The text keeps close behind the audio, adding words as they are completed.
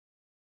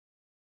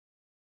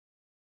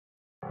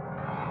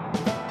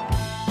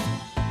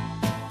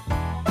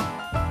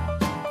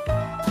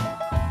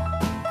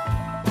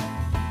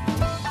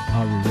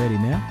Are we ready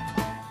now?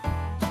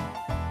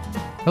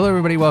 Hello,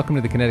 everybody. Welcome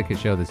to the Connecticut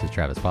Show. This is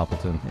Travis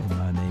Poppleton. And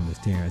my name is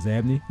Terrence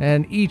Abney.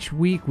 And each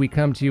week we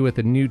come to you with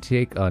a new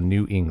take on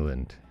New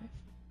England.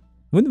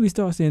 When did we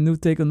start saying new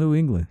take on New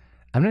England?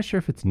 I'm not sure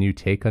if it's new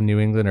take on New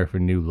England or if a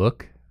new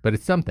look, but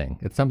it's something.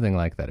 It's something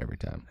like that every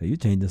time. Hey, you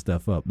changing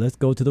stuff up. Let's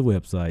go to the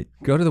website.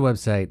 Go to the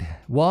website.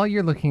 While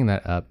you're looking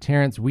that up,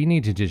 Terrence, we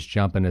need to just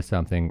jump into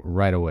something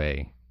right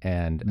away.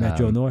 And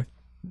Metro North?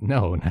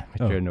 No, not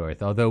Metro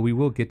North, although we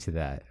will get to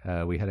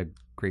that. We had a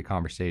great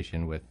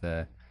conversation with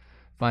a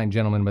fine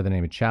gentleman by the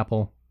name of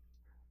Chappell,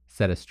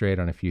 set us straight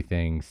on a few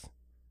things.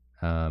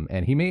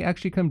 And he may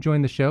actually come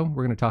join the show.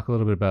 We're going to talk a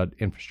little bit about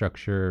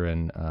infrastructure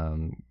and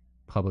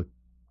public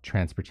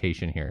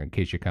transportation here, in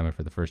case you're coming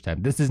for the first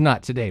time. This is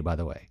not today, by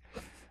the way.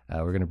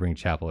 We're going to bring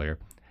Chappell here.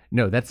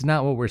 No, that's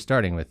not what we're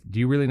starting with. Do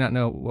you really not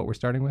know what we're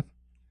starting with?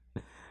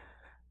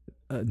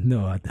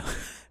 No, I don't.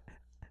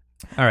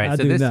 All right, I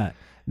do not.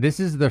 This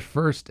is the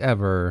first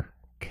ever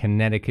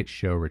Connecticut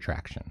show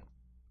retraction.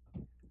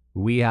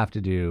 We have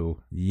to do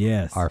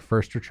our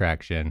first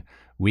retraction.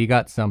 We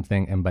got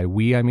something, and by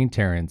we, I mean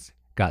Terrence,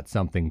 got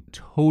something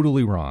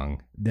totally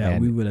wrong.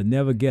 That we would have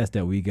never guessed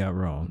that we got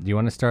wrong. Do you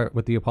want to start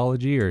with the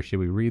apology, or should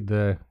we read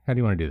how do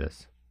you want to do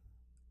this?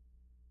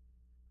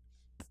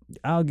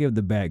 I'll give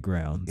the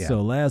background. Yeah.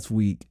 So last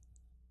week,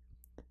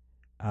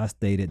 I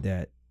stated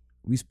that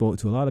we spoke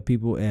to a lot of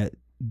people at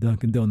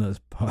Dunkin' Donuts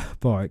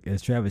Park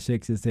as Travis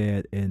shakes his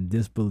head in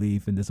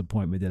disbelief and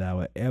disappointment that I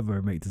would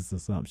ever make this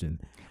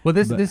assumption. Well,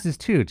 this is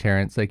too,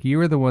 Terrence. Like, you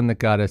were the one that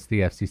got us the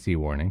FCC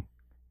warning.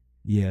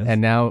 Yes. And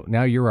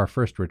now you're our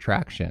first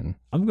retraction.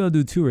 I'm going to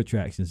do two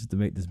retractions just to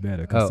make this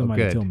better because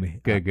somebody told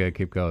me. Good.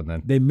 Keep going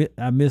then.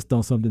 I missed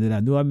on something that I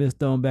knew I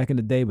missed on back in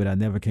the day, but I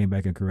never came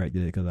back and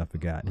corrected it because I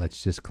forgot.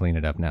 Let's just clean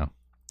it up now.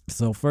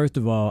 So first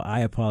of all, I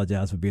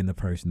apologize for being the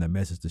person that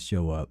messes the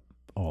show up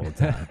all the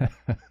time.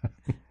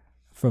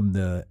 From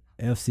the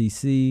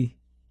FCC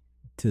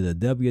to the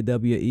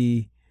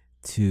WWE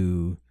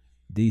to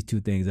these two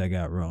things I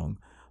got wrong.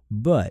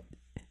 But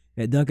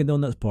at Dunkin'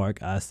 Donuts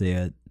Park, I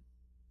said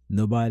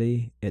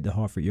nobody at the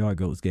Hartford Yard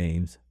Goats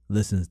games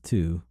listens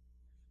to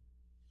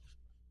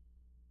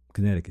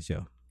Connecticut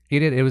Show. You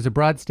did. It was a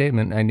broad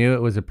statement. I knew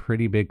it was a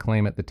pretty big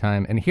claim at the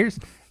time. And here's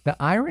the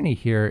irony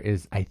here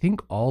is I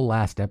think all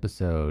last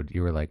episode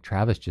you were like,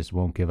 Travis just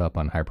won't give up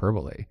on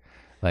hyperbole.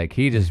 Like,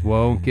 he just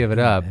won't give it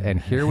up. And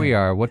here we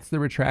are. What's the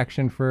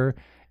retraction for?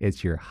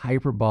 It's your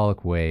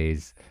hyperbolic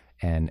ways.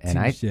 And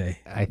I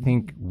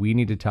think we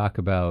need to talk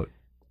about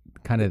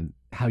kind of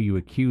how you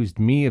accused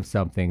me of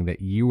something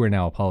that you were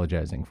now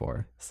apologizing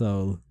for.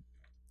 So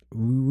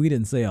we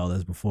didn't say all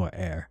this before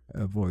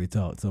we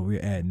talked. So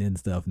we're adding in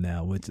stuff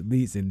now, which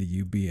leads into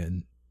you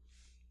doing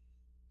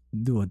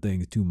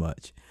things too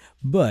much.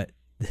 But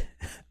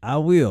I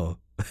will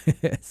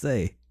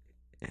say,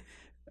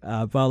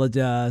 I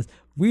apologize.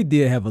 We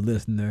did have a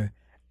listener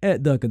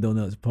at Dunkin'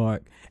 Donuts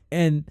Park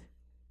and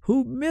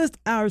who missed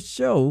our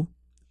show.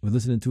 We're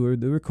listening to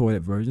the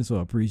recorded version, so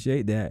I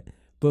appreciate that.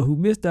 But who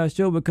missed our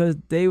show because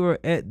they were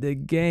at the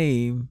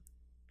game,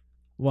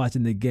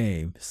 watching the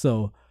game.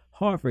 So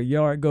Hartford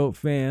Yard Goat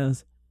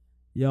fans,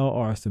 y'all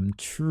are some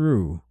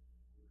true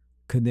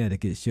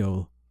Connecticut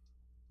show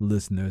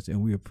listeners,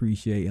 and we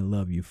appreciate and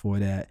love you for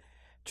that.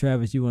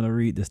 Travis, you want to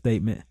read the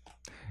statement?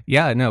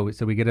 Yeah, no.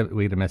 So we get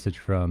a message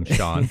from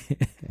Sean.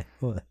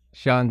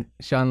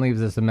 Sean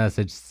leaves us a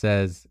message,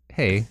 says,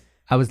 "Hey,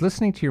 I was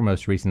listening to your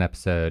most recent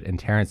episode, and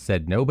Terrence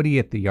said nobody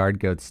at the Yard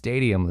Goat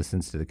Stadium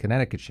listens to the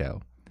Connecticut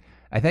Show.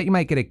 I thought you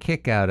might get a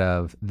kick out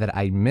of that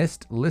I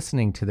missed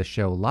listening to the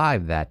show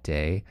live that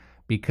day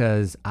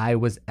because I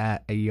was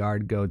at a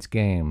Yard Goats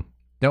game.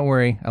 Don't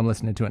worry, I'm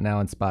listening to it now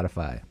on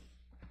Spotify."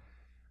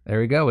 There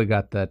we go. We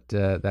got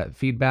that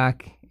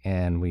feedback,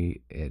 and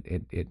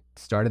it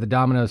started the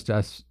dominoes to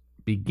us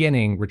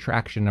beginning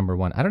retraction number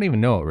 1. I don't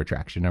even know what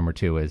retraction number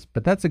 2 is,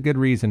 but that's a good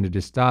reason to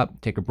just stop,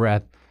 take a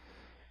breath,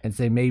 and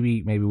say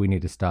maybe we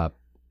need to stop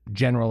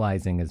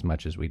generalizing as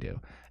much as we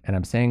do. And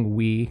I'm saying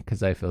we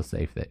because I feel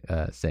safe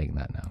saying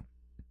that now.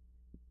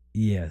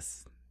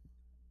 Yes.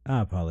 I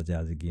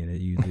apologize again. It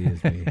usually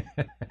is me.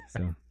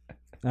 So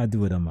I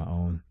do it on my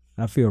own.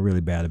 I feel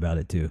really bad about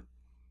it too.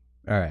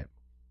 All right.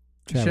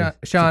 Travis,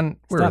 Sean,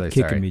 we're really sorry.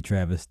 Stop kicking me,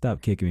 Travis.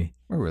 Stop kicking me.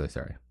 We're really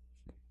sorry.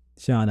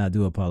 Sean, I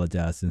do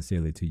apologize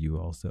sincerely to you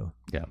also.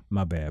 Yeah.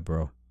 My bad,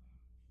 bro.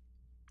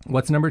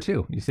 What's number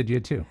 2? You said you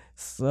had 2.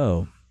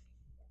 So,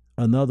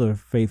 another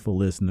faithful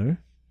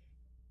listener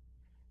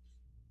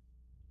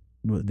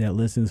that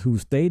listens who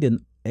stayed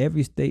in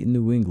every state in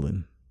New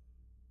England,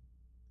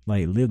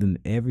 like lived in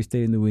every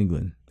state in New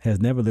England, has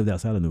never lived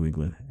outside of New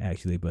England,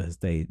 actually, but has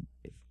stayed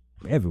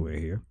everywhere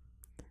here,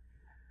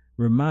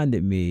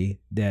 reminded me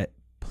that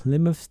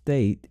Plymouth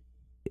State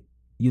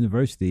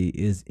University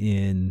is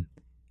in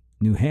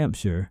New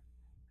Hampshire,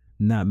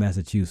 not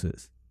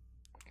Massachusetts.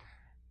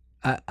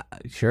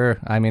 Sure.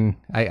 I mean,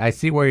 I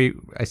see why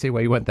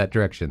you went that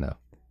direction, though.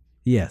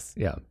 Yes.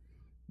 Yeah.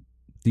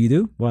 Do you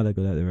do? Why did I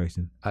go that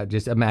direction?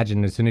 Just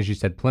imagine as soon as you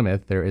said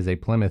Plymouth, there is a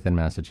Plymouth in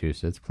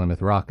Massachusetts.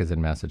 Plymouth Rock is in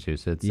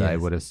Massachusetts. Yes. I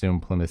would assume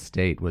Plymouth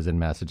State was in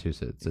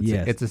Massachusetts.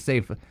 Yes. It's a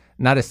safe,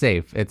 not a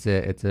safe. It's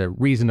a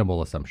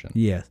reasonable assumption.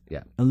 Yes.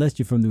 Yeah. Unless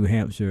you're from New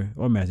Hampshire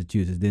or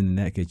Massachusetts, then in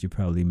that case you're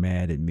probably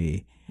mad at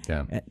me.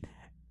 Yeah.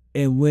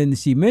 And when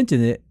she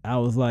mentioned it, I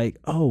was like,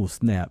 "Oh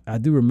snap! I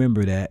do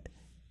remember that."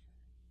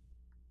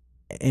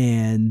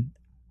 And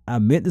I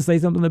meant to say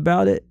something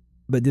about it,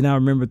 but then I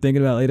remember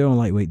thinking about it later on,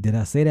 like, wait, did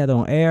I say that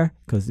on air?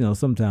 Because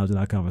sometimes in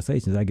our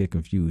conversations I get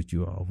confused.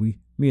 You all,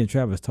 me and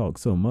Travis talk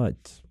so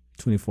much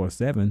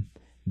 24/7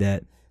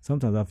 that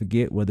sometimes I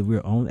forget whether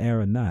we're on air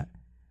or not.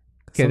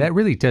 Okay, that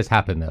really does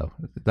happen though.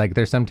 Like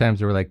there's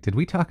sometimes where we're like, did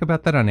we talk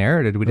about that on air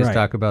or did we just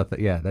talk about that?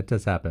 Yeah, that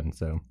does happen.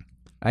 So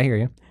I hear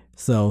you.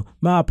 So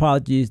my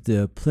apologies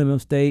to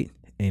Plymouth State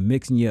and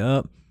mixing you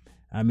up.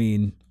 I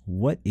mean,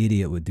 what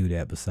idiot would do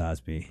that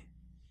besides me?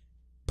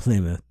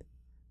 Plymouth.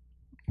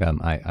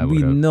 I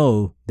we would've.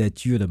 know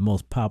that you're the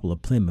most popular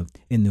Plymouth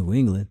in New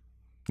England.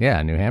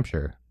 Yeah, New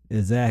Hampshire.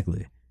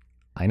 Exactly.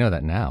 I know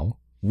that now.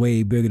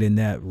 Way bigger than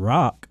that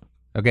Rock.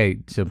 Okay,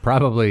 so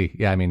probably,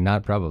 yeah, I mean,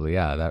 not probably,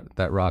 yeah,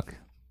 that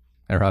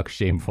rock's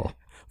shameful.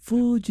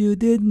 Fooled you,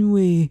 didn't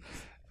we?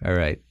 All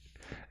right.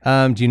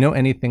 Do you know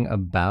anything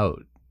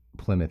about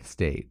Plymouth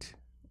State?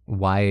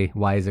 Why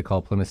is it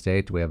called Plymouth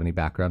State? Do we have any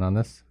background on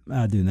this?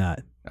 I do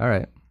not. All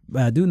right.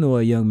 But I do know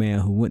a young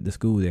man who went to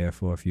school there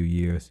for a few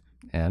years.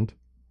 And?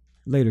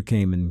 Later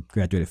came and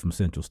graduated from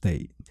Central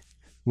State.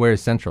 Where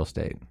is Central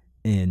State?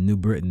 In New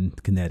Britain,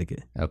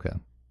 Connecticut. Okay.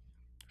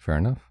 Fair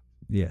enough.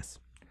 Yes.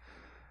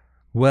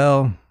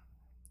 Well,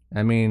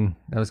 I mean,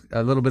 that was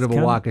a little bit of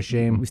a walk of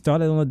shame. We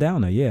started on a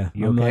downer, yeah.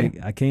 You I'm okay? like,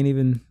 I can't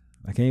even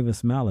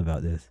smile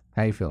about this.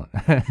 How you feeling?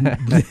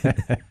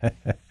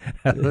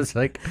 That was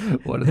like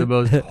one of the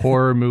most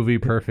horror movie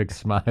perfect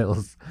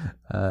smiles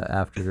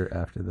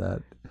after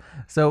that.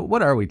 So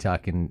what are we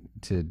talking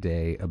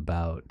today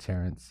about,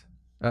 Terrence?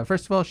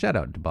 First of all, shout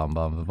out to Bon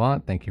Bon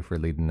Vivant. Thank you for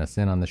leading us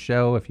in on the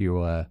show. If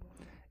you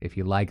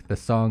like the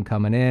song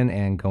coming in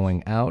and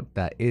going out,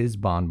 that is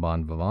Bon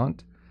Bon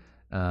Vivant.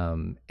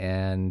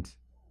 And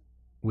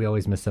we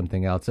always miss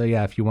something else. So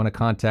yeah, if you want to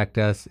contact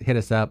us, hit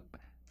us up,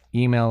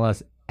 email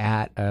us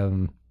at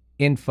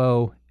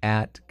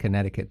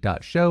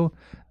info@connecticut.show.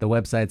 The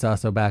website's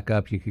also back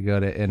up. You could go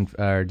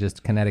to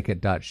just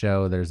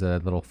connecticut.show. There's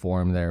a little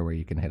form there where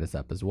you can hit us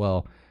up as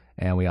well.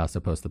 And we also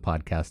post the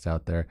podcast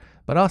out there.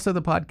 But also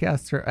the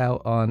podcasts are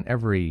out on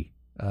every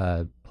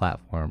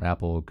platform,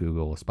 Apple,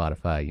 Google,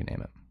 Spotify, you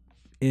name it.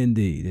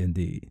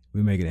 Indeed.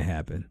 We're making it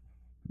happen.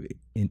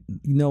 And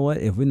you know what?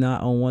 If we're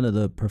not on one of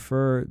the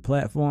preferred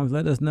platforms,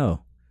 let us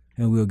know,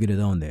 and we'll get it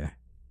on there.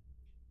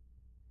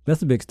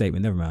 That's a big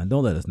statement. Never mind.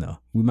 Don't let us know.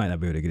 We might not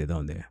be able to get it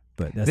on there,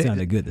 but that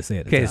sounded good to say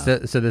at the time.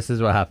 Okay, so this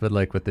is what happened,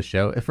 like with the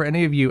show. If for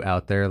any of you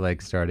out there,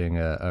 like starting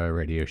a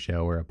radio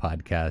show or a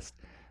podcast,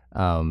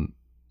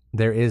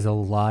 there is a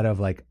lot of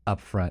like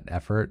upfront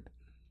effort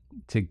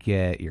to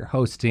get your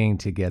hosting,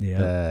 to get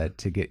your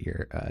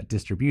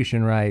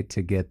distribution right,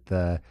 to get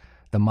the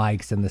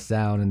mics and the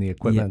sound and the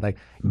equipment. Yep. Like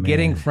Man.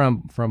 Getting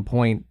from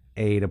point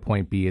A to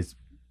point B is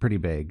pretty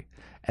big.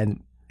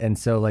 And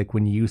so like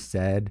when you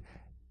said,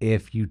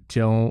 if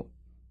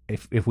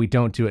we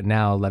don't do it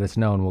now, let us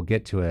know and we'll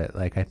get to it.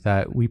 Like I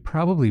thought we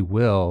probably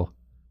will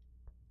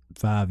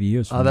 5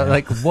 years from now.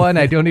 Like one,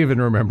 I don't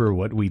even remember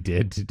what we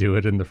did to do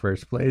it in the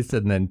first place.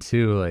 And then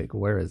two, like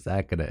where is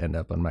that going to end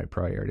up on my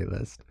priority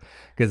list?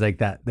 Because like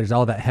that, there's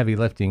all that heavy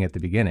lifting at the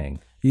beginning.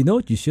 You know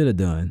what you should have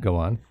done? Go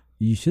on.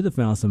 You should have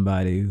found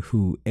somebody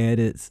who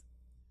edits,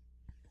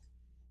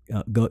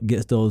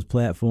 gets those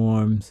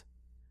platforms,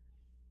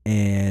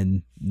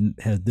 and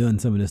has done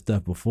some of this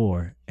stuff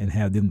before, and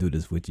have them do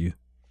this with you.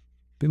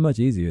 Be much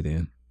easier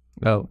then.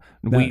 Oh,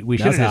 we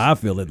should. That's how I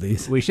feel, at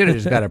least. We should have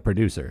just got a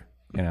producer.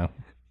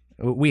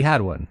 We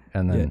had one,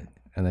 and then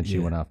she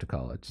went off to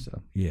college.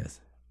 So yes.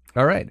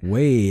 All right.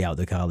 Way out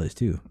to college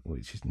too.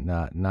 She's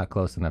not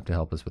close enough to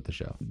help us with the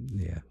show.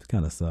 Yeah, it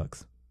kind of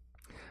sucks.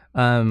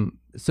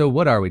 So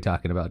what are we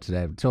talking about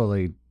today?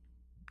 Totally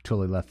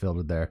left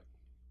fielded there.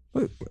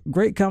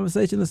 Great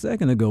conversation a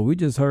second ago. We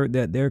just heard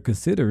that they're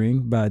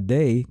considering, by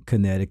day,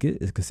 Connecticut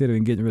is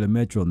considering getting rid of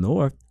Metro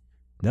North.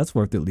 That's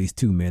worth at least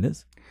 2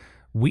 minutes.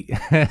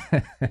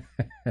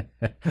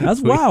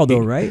 That's wild though,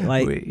 right?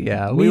 Like,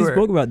 we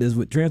spoke about this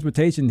with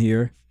transportation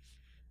here,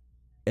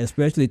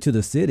 especially to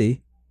the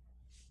city.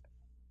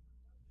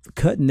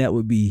 Cutting that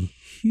would be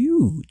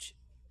huge.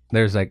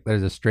 There's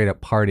a straight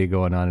up party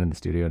going on in the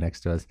studio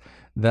next to us.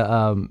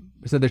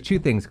 So there's two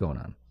things going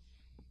on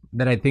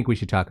that I think we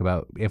should talk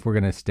about if we're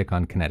going to stick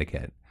on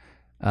Connecticut.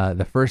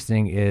 The first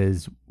thing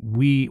is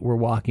we were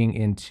walking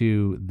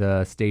into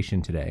the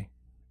station today,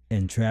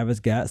 and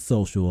Travis got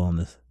social on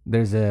us.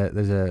 There's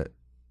a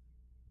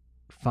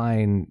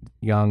fine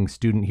young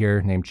student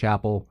here named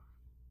Chapel,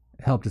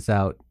 helped us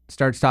out,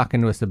 starts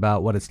talking to us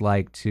about what it's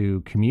like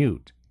to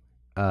commute,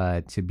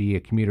 to be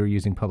a commuter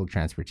using public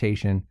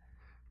transportation.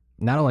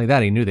 Not only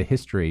that, he knew the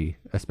history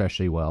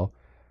especially well.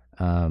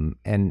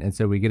 And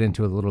so we get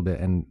into it a little bit,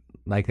 and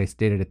like I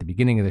stated at the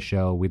beginning of the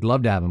show, we'd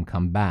love to have him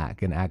come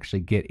back and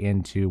actually get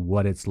into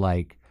what it's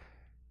like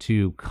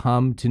to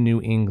come to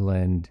New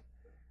England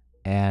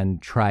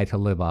and try to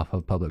live off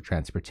of public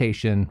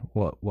transportation.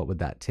 What would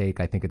that take?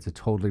 I think it's a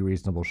totally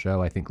reasonable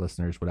show. I think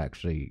listeners would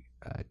actually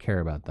care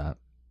about that.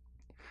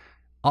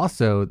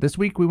 Also, this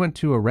week we went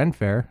to a Ren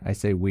Fair. I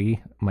say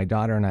we. My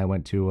daughter and I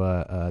went to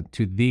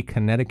the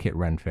Connecticut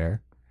Ren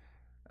Fair.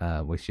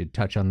 We should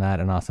touch on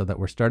that, and also that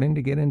we're starting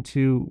to get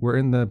into. We're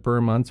in the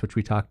Burr months, which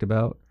we talked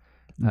about.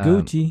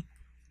 Gucci.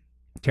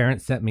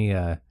 Terrence sent me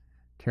a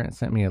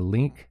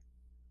link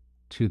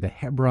to the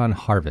Hebron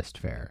Harvest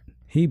Fair.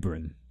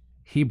 Hebron.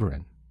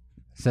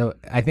 So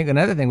I think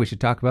another thing we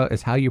should talk about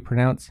is how you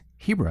pronounce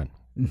Hebron.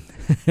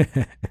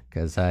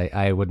 Because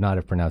I would not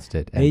have pronounced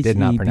it and did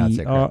not pronounce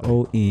it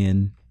correctly.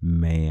 Hebron,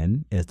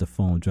 man, as the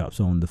phone drops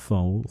on the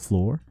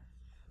floor.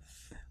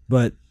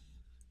 But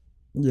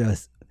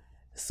yes,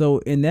 so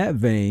in that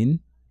vein,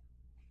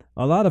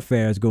 a lot of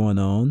fairs going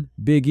on.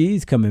 Big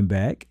E's coming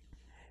back,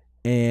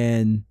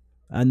 and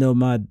I know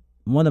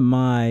one of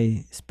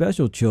my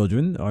special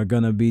children are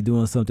gonna be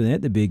doing something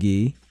at the Big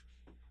E,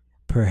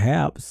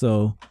 perhaps.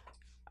 So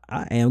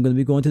I am gonna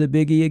be going to the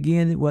Big E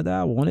again, whether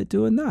I wanted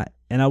to or not.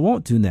 And I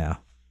want to now,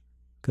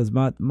 because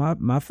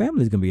my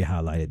family's going to be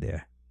highlighted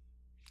there.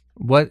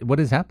 What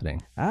is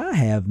happening? I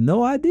have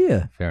no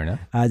idea. Fair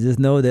enough. I just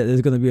know that there's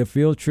going to be a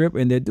field trip,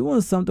 and they're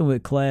doing something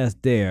with class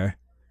there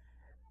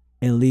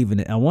and leaving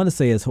it. I want to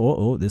say it's,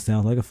 this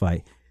sounds like a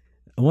fight.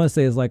 I want to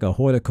say it's like a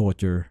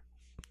horticulture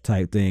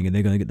type thing, and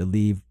they're going to get to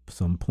leave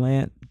some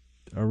plant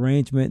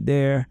arrangement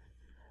there.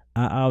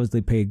 I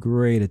obviously pay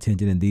great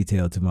attention and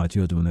detail to my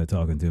children when they're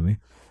talking to me,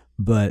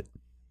 but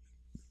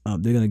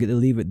they're gonna get to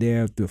leave it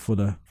there for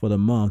the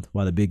month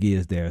while the Big E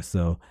is there.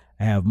 So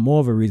I have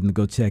more of a reason to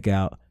go check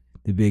out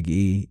the Big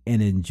E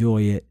and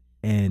enjoy it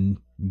and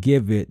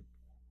give it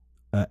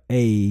a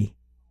A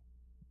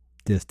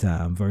this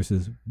time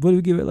versus what did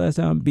we give it last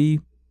time?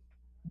 B.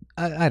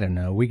 I don't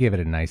know. We gave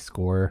it a nice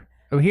score.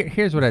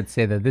 Here's what I'd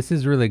say though. This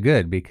is really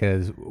good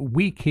because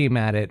we came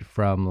at it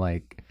from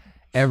like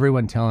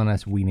everyone telling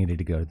us we needed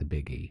to go to the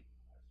Big E.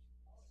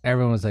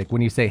 Everyone was like,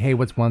 when you say, hey,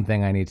 what's one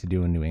thing I need to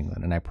do in New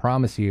England? And I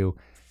promise you,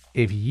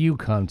 if you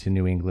come to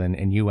New England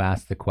and you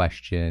ask the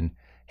question,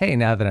 hey,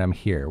 now that I'm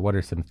here, what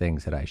are some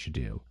things that I should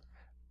do?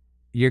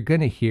 You're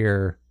going to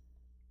hear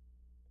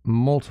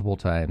multiple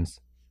times,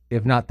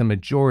 if not the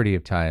majority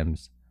of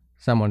times,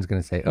 someone's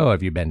going to say, oh,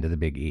 have you been to the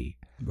Big E?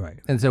 Right.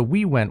 And so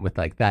we went with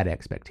like that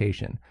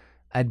expectation.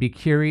 I'd be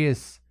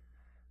curious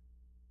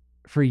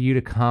for you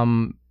to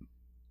come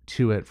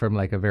to it from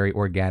like a very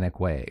organic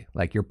way.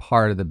 Like you're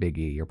part of the Big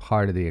E, you're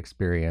part of the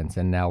experience,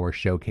 and now we're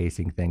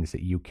showcasing things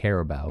that you care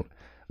about,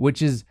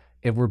 which is,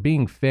 if we're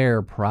being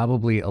fair,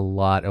 probably a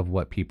lot of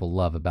what people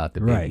love about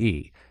the Big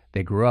E.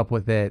 They grew up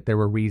with it. There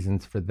were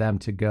reasons for them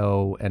to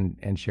go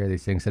and share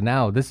these things. So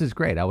now this is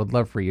great. I would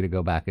love for you to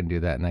go back and do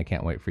that, and I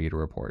can't wait for you to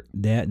report.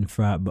 That and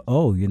Friday.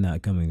 Oh, you're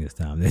not coming this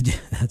time. I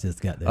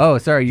just got that. Oh,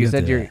 sorry. You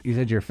said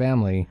your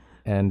family.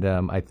 And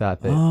I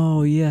thought that.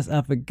 Oh, yes.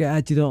 I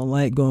forgot you don't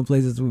like going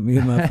places with me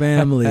and my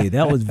family.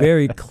 That was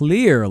very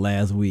clear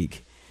last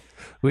week.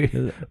 We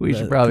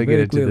should probably get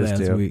into this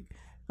too. Week.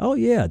 Oh,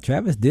 yeah.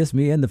 Travis dissed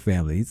me and the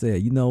family. He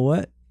said, you know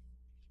what?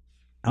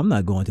 I'm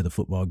not going to the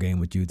football game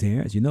with you,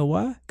 Terrence. You know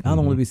why? I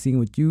don't want to be seen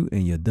with you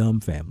and your dumb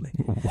family.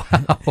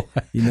 Wow.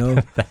 You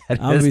know, I'm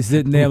going to be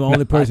sitting there, the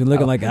only person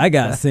looking like I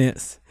got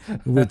sense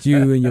with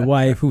you and your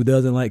wife who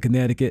doesn't like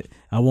Connecticut.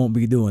 I won't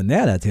be doing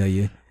that, I tell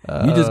you.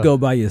 You just go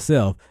by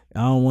yourself.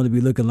 I don't want to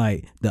be looking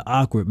like the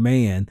awkward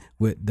man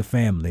with the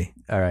family.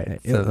 All right,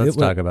 so let's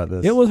talk about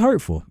this. It was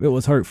hurtful.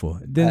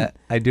 Then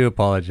I do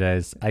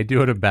apologize. I do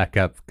want to back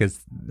up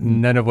because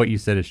none of what you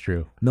said is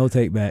true. No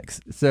take backs.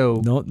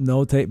 So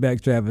no take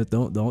backs, Travis.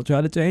 Don't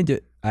try to change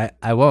it.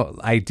 I won't.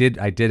 I did.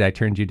 I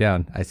turned you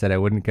down. I said I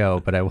wouldn't go,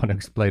 but I want to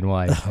explain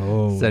why.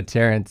 Oh. So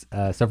Terrence.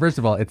 So first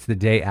of all, it's the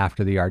day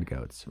after the Yard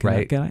Goats,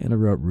 right? Can I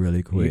interrupt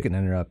really quick? You can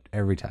interrupt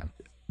every time.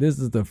 This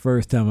is the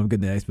first time I'm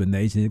getting an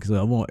explanation because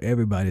I want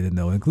everybody to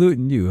know,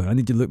 including you. I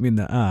need you to look me in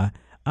the eye.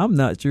 I'm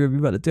not sure if you're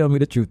about to tell me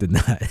the truth or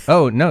not.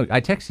 Oh, no. I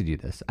texted you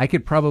this. I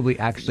could probably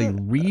actually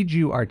read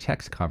you our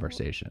text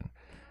conversation.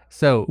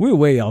 So we're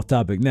way off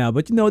topic now,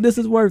 but this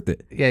is worth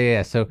it.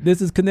 Yeah. So this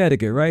is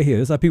Connecticut right here.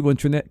 This is how people in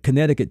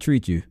Connecticut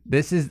treat you.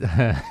 This is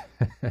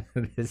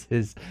this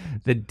is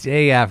the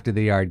day after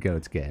the Yard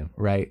Goats game,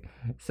 right?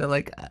 So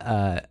like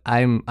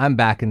I'm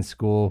back in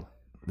school.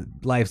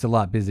 Life's a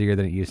lot busier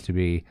than it used to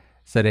be.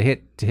 So to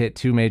hit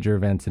 2 major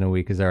events in a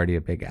week is already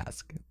a big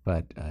ask.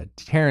 But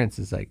Terrence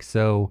is like,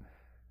 so,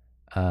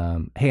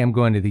 hey, I'm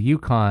going to the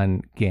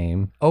UConn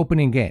game,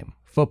 opening game,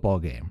 football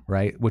game,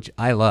 right? Which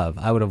I love.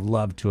 I would have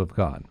loved to have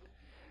gone.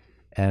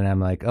 And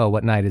I'm like, oh,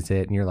 what night is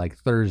it? And you're like,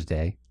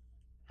 Thursday.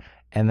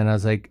 And then I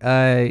was like,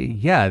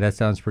 yeah, that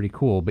sounds pretty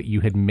cool. But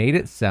you had made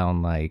it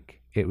sound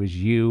like it was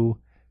you.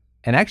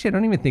 And actually, I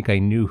don't even think I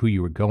knew who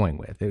you were going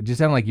with. It just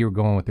sounded like you were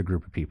going with a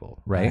group of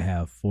people, right? I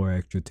have 4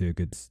 extra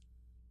tickets.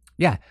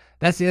 Yeah,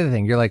 that's the other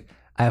thing. You're like,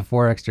 I have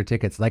 4 extra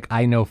tickets. Like,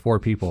 I know 4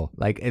 people.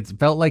 Like, it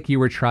felt like you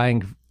were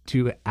trying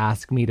to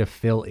ask me to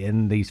fill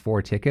in these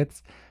 4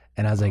 tickets.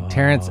 And I was like,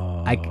 Terrence,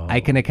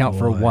 I can account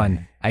for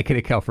one. I can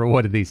account for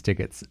one of these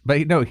tickets.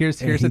 But no, here's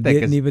the thing.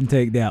 Didn't even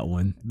take that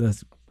one.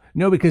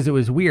 No, because it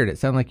was weird. It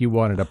sounded like you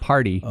wanted a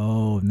party.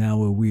 Oh, now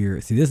we're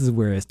weird. See, this is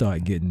where it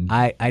started getting...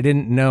 I did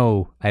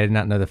not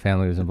know the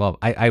family was involved.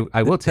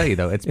 I will tell you,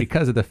 though, it's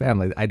because of the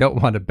family. I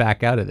don't want to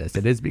back out of this.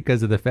 It is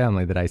because of the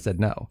family that I said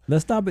no.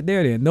 Let's stop it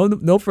there then.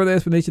 No further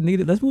explanation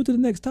needed. Let's move to the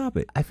next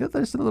topic. I feel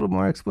there's a little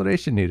more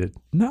explanation needed.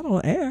 Not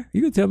on air.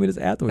 You can tell me this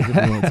afterwards if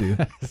you want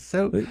to.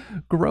 So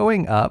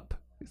growing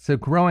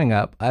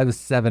up, I was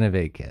 7 of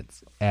 8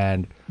 kids.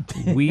 And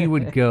we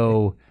would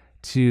go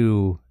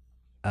to...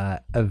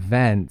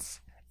 events,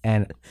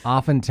 and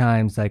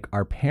oftentimes like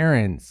our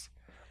parents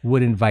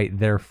would invite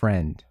their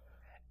friend,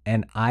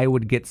 and I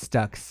would get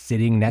stuck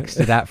sitting next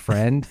to that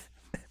friend,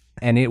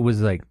 and it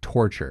was like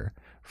torture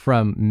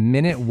from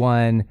minute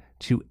 1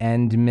 to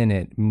end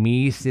minute,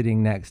 me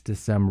sitting next to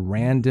some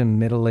random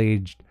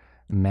middle-aged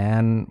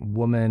man,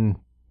 woman,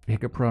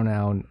 pick a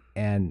pronoun,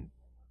 and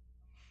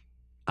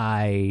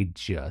I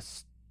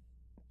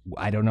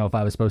don't know if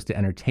I was supposed to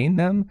entertain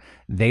them.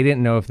 They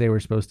didn't know if they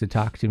were supposed to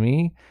talk to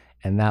me.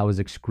 And that was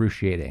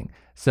excruciating.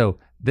 So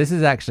this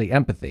is actually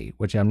empathy,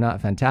 which I'm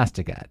not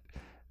fantastic at.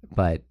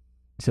 But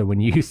so when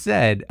you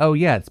said, oh,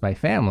 yeah, it's my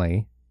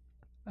family,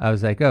 I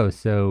was like, oh,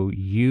 so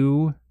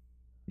you,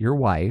 your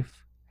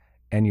wife,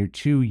 and your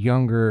 2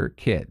 younger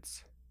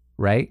kids,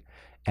 right?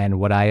 And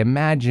what I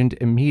imagined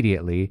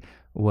immediately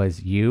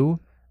was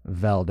you,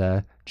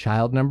 Velda,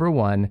 child number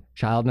 1,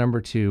 child number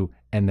 2,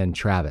 and then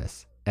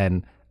Travis.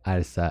 And I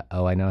just thought,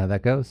 oh, I know how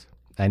that goes.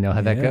 I know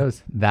how that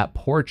goes. That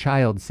poor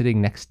child sitting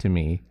next to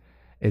me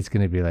is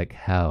going to be like,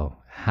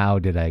 how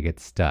did I get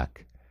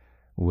stuck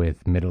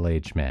with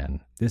middle-aged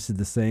man? This is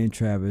the same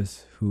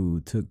Travis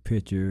who took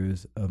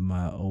pictures of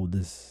my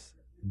oldest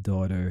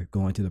daughter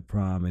going to the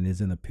prom and is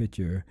in a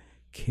picture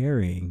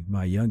carrying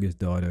my youngest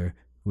daughter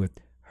with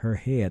her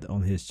head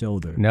on his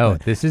shoulder. No,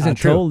 this isn't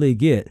true. I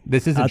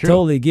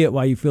totally get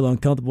why you feel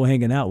uncomfortable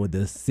hanging out with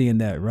us, seeing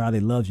that Riley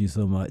loves you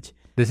so much.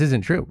 This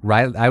isn't true.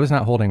 Riley, I was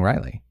not holding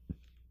Riley.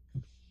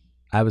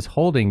 I was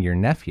holding your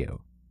nephew.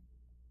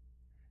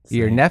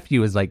 Your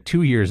nephew is like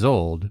 2 years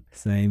old.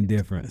 Same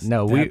difference.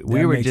 No,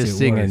 we were just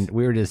singing.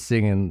 We were just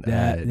singing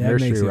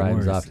nursery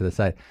rhymes off to the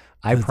side.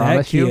 I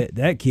promise you,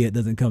 that kid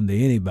doesn't come to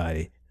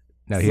anybody.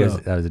 No,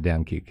 that was a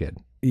damn cute kid.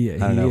 Yeah, I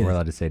don't know if we're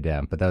allowed to say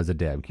damn, but that was a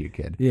damn cute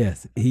kid.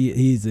 Yes,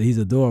 he's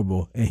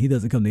adorable, and he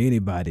doesn't come to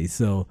anybody.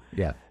 So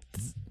yeah.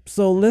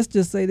 So let's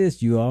just say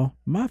this, you all.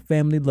 My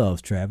family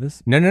loves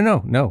Travis. No.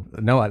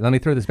 Let me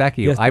throw this back at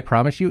you. Yes. I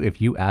promise you,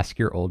 if you ask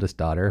your oldest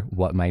daughter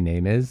what my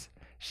name is,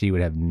 she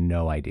would have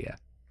no idea.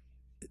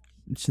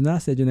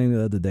 Shana said your name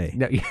the other day.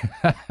 No,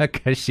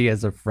 because she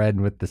has a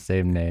friend with the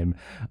same name.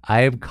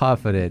 I am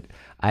confident.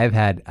 I've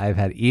had,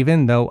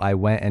 even though I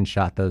went and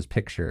shot those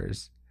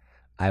pictures,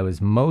 I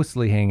was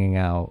mostly hanging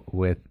out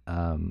with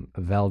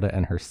Velda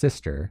and her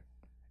sister.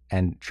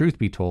 And truth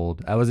be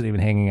told, I wasn't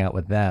even hanging out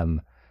with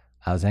them.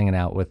 I was hanging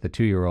out with the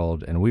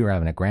 2-year-old, and we were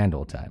having a grand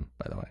old time,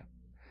 by the way.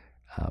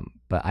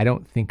 But I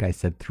don't think I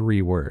said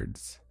 3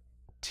 words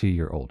to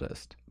your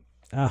oldest.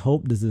 I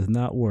hope this does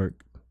not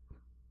work.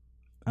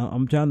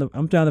 I'm trying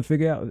to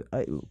figure out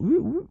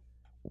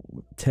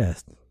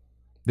test.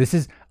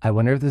 I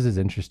wonder if this is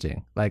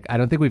interesting. Like, I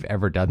don't think we've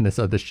ever done this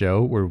on the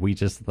show where we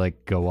just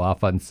like go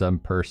off on some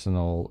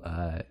personal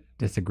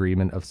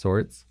disagreement of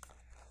sorts.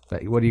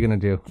 But what are you gonna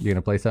do? You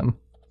gonna play something?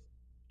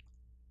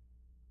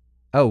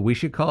 Oh, we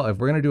should call. If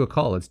we're gonna do a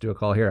call, let's do a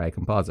call here. I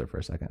can pause it for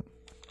a second.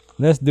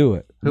 Let's do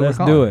it. Who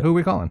are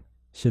we calling?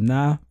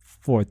 Shana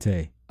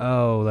Forte.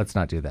 Oh, let's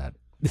not do that.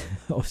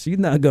 Oh, she's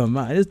not gonna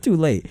mind. It's too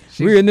late.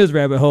 We're in this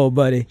rabbit hole,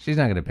 buddy. She's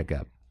not gonna pick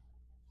up.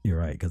 You're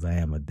right, because I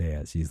am a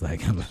dad. She's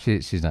like,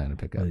 she's not gonna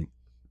pick up.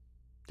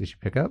 Did she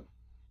pick up?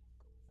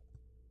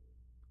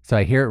 So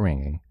I hear it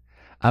ringing.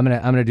 I'm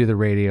gonna do the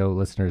radio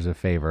listeners a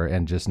favor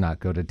and just not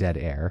go to dead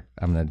air.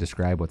 I'm gonna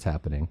describe what's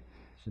happening.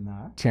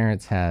 Shana.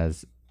 Terrence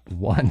has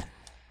one.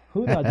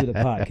 Who do I do the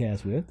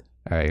podcast with?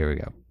 All right, here we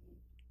go.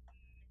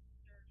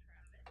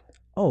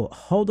 Oh,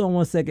 hold on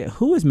one second.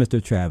 Who is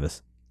Mr.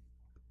 Travis?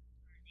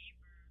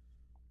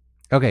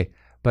 Okay,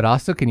 but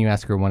also, can you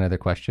ask her one other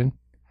question?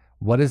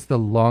 What is the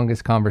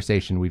longest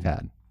conversation we've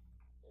had?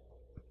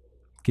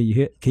 Can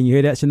you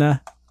hear that,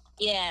 Shana?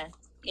 Yeah.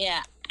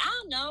 I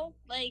don't know,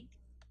 maybe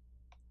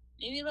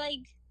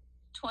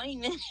 20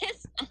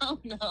 minutes. I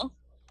don't know.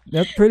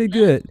 That's pretty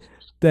good.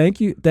 Thank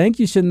you,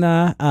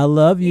 Shana. I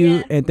love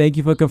you, and thank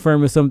you for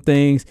confirming some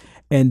things.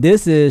 And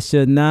this is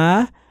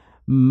Shana,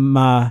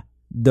 my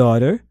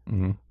daughter,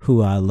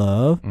 who I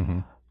love,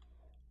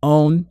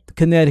 on the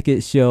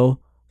Connecticut show.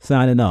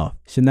 Signing off.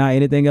 Shana,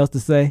 anything else to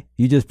say?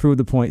 You just proved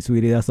the point,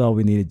 sweetie. That's all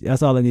we needed.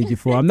 That's all I need you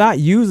for. I'm not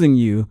using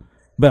you,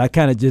 but I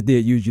kind of just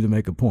did use you to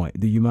make a point.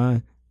 Do you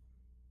mind?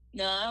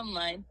 No, I don't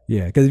mind.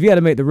 Yeah, because if you had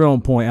to make the wrong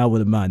point, I would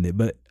have minded.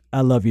 But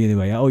I love you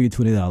anyway. I owe you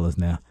 $20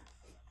 now.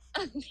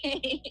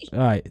 Okay. All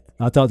right.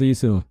 I'll talk to you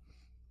soon.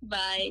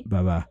 Bye.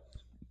 Bye-bye.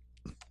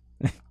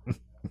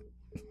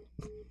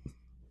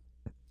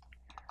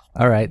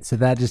 All right, so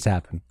that just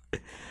happened.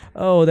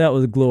 Oh, that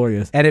was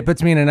glorious. And it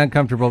puts me in an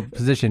uncomfortable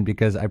position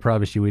because I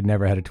promise you we'd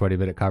never had a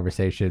 20-minute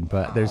conversation,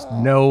 but there's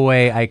no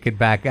way I could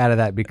back out of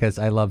that because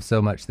I love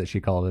so much that she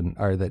called in,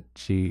 or that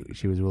she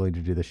was willing to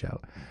do the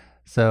show.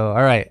 So,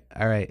 all right.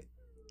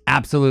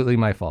 Absolutely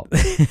my fault.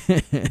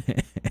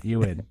 You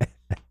win.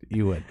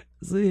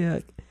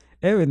 See,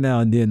 every now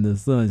and then the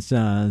sun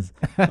shines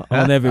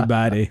on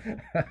everybody.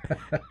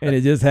 And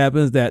it just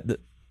happens that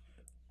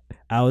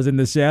I was in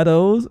the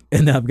shadows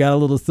and I've got a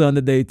little sun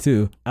today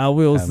too. I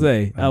will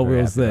say,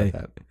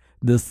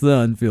 the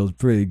sun feels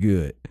pretty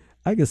good.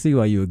 I can see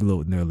why you were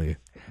gloating earlier.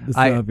 The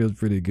sun feels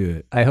pretty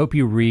good. I hope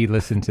you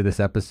re-listen to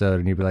this episode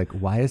and you'll be like,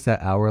 why is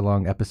that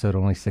hour-long episode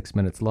only 6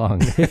 minutes long?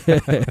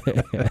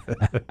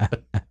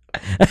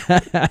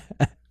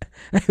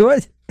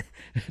 What?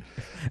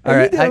 All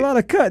right, you did a lot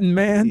of cutting,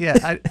 man.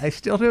 Yeah, I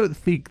still don't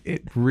think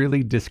it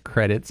really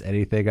discredits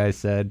anything I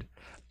said.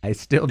 I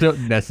still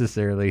don't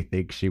necessarily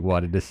think she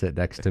wanted to sit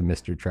next to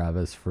Mr.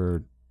 Travis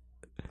for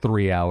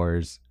 3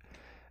 hours.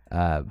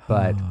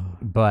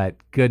 But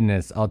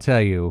goodness, I'll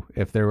tell you,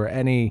 if there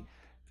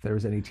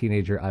was any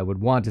teenager I would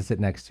want to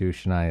sit next to,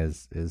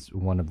 Shania is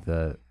one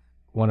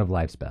of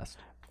life's best.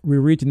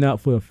 We're reaching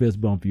out for a fist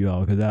bump,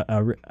 y'all, because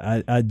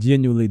I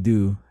genuinely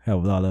do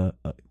have a lot of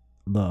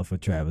love for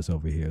Travis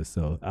over here.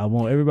 So I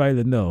want everybody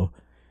to know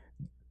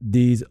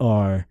these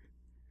are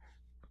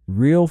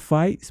real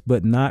fights,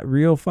 but not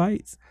real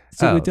fights.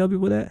 Should we tell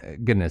people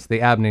that? Goodness, the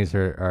Abneys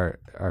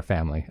are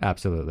family,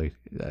 absolutely.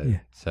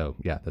 So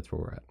yeah, that's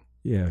where we're at.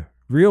 Yeah,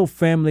 real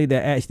family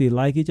that actually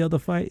like each other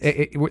fights.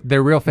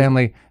 They're real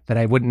family that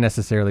I wouldn't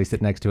necessarily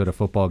sit next to at a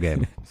football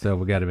game. So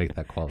we got to make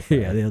that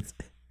qualify.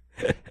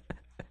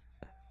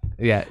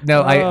 Yeah,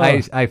 no,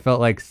 I felt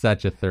like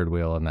such a third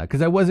wheel on that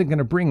because I wasn't going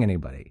to bring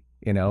anybody.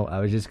 You know, I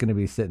was just going to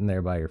be sitting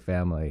there by your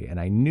family, and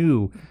I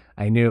knew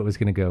it was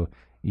going to go.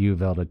 You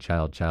Velda,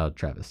 child,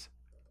 Travis.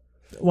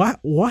 Why?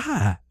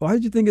 Why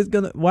did you think it's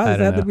gonna? Why does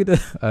it have to be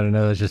the? I don't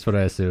know. That's just what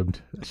I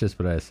assumed.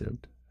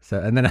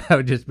 So, and then I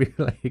would just be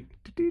like,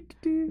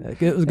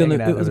 it was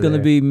gonna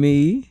be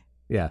me.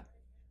 Yeah.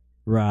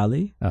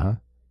 Riley. Uh-huh.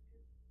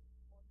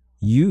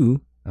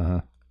 You. Uh-huh.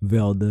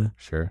 Velda.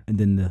 Sure. And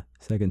then the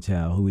second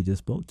child who we just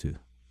spoke to.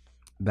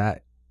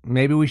 That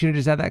maybe we should have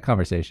just had that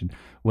conversation.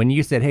 When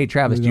you said, "Hey,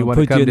 Travis, do you want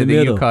to come to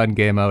the UConn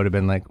game?" I would have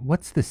been like,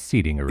 "What's the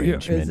seating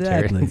arrangement?" Yeah,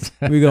 exactly. Terrence?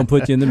 We're gonna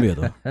put you in the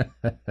middle.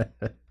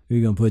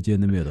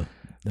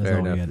 That's Fair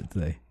all enough. we had to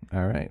say.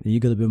 All right.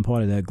 You could have been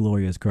part of that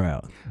glorious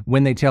crowd.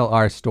 When they tell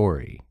our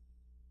story,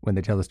 when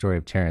they tell the story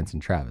of Terrence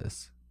and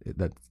Travis,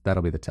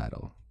 that'll be the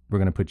title. We're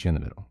gonna put you in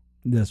the middle.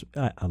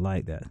 I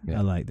like that. Yeah.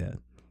 I like that.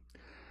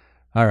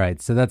 All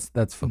right, so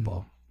that's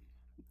football.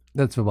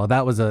 That's football.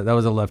 That was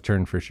a left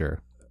turn for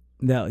sure.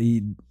 That was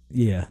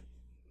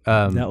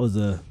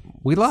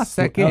we lost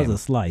that game. That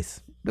was a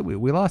slice.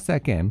 We lost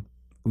that game.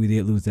 We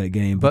did lose that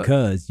game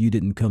because you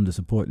didn't come to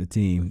support the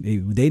team.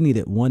 They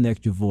needed one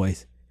extra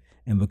voice,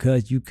 and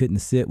because you couldn't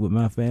sit with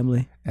my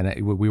family,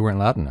 and we weren't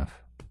loud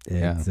enough.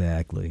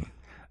 Exactly.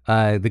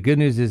 The good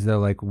news is though,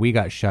 like we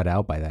got shut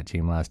out by that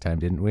team last time,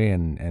 didn't we?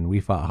 And we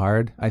fought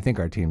hard. I think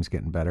our team's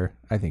getting better.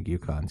 I think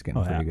UConn's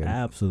getting pretty good.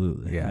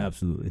 Absolutely. Yeah,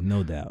 absolutely,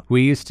 no doubt.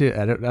 We used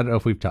to. I don't know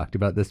if we've talked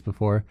about this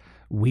before.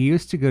 We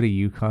used to go to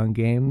UConn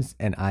games,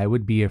 and I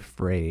would be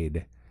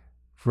afraid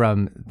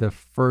from the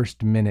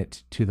first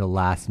minute to the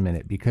last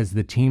minute because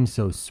the team's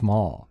so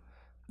small.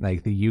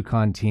 Like the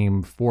UConn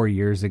team 4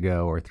 years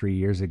ago or 3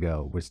 years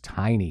ago was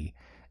tiny,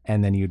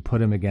 and then you'd put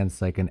them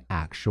against like an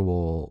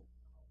actual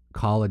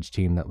college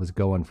team that was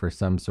going for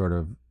some sort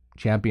of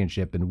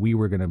championship, and we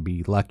were going to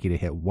be lucky to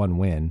hit one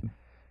win,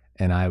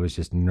 and I was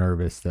just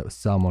nervous that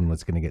someone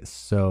was going to get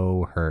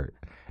so hurt.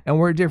 And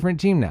we're a different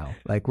team now.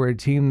 Like we're a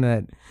team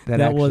that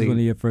actually, was one of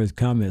your first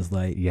comments.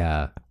 Like,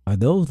 yeah, are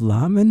those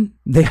linemen?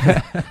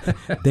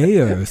 They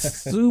are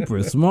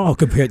super small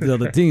compared to the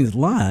other team's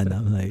line.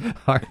 I'm like,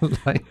 our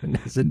lineman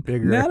isn't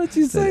bigger now that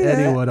you say than that,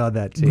 anyone on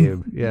that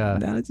team. Yeah.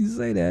 Now that you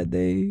say that,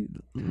 they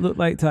look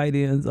like tight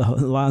ends. A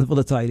line full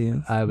of tight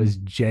ends. I was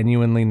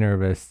genuinely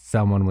nervous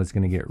someone was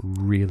going to get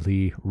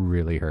really,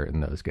 really hurt in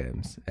those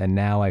games. And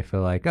now I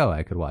feel like,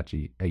 I could watch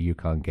a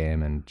UConn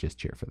game and just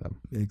cheer for them.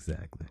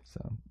 Exactly.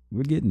 So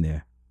we're getting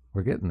there.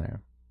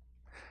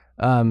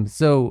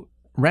 So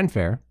Ren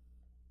Fair.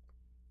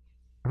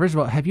 First of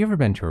all, have you ever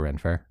been to a Ren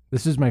Fair?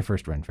 This is my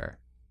first Ren Fair.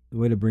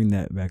 Way to bring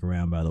that back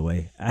around, by the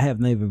way. I have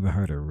never even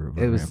heard of a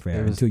Ren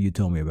Fair until you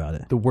told me about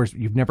it. The worst.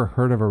 You've never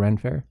heard of a Ren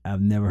Fair?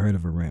 I've never heard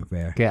of a Ren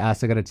Fair. Okay, I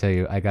also got to tell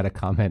you, I got a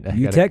comment.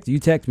 You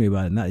text me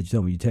about it. Not that you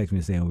told me. You text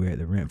me saying we're at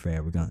the Ren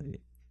Fair.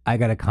 I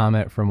got a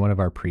comment from one of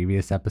our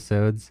previous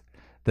episodes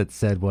that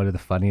said one of the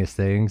funniest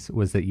things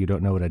was that you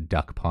don't know what a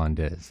duck pond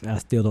is. I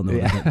still don't know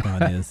what a duck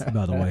pond is,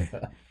 by the way.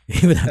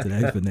 Even after the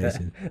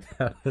explanation.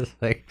 It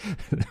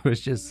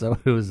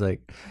was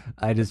like,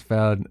 I just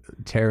found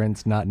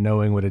Terrence not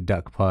knowing what a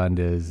duck pond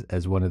is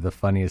as one of the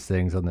funniest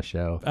things on the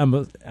show.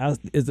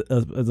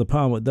 Is a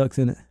pond with ducks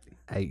in it?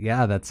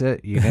 Yeah, that's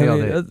it. You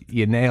nailed it.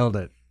 You nailed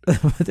it.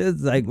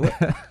 It's like, what?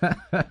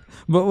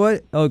 But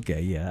what?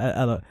 Okay,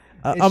 yeah. I don't.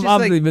 I'm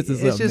obviously missing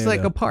something. It's just there,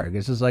 like though. a park.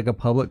 It's just like a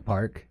public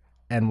park,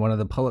 and one of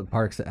the public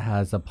parks that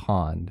has a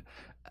pond.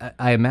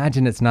 I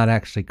imagine it's not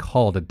actually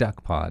called a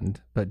duck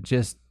pond, but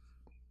just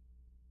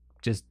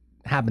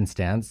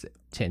happenstance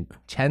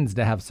tends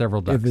to have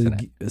several ducks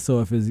in it.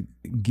 So if it's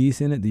geese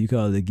in it, do you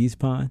call it a geese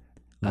pond?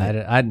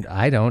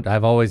 I don't.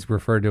 I've always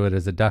referred to it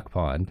as a duck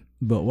pond.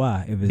 But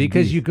why? If it's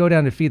Because geese? you go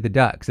down to feed the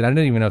ducks, and I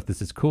don't even know if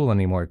this is cool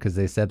anymore because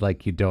they said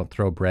like you don't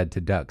throw bread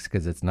to ducks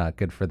because it's not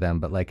good for them.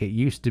 But like it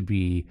used to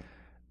be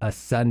a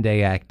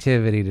Sunday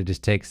activity to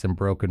just take some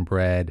broken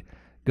bread,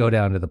 go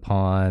down to the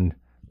pond,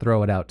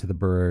 throw it out to the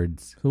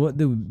birds. So what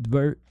do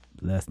bird?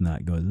 Let's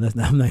not go. I'm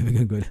not even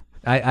gonna go.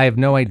 I have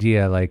no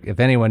idea. Like if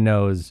anyone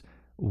knows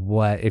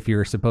if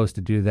you're supposed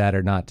to do that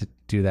or not to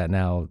do that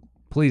now,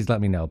 please let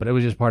me know. But it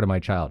was just part of my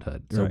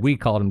childhood. So Right. we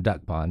called them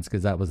duck ponds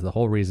because that was the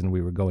whole reason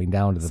we were going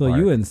down to the So park.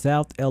 you in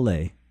South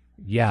LA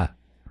Yeah.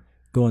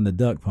 going to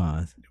duck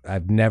ponds?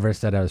 I've never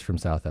said I was from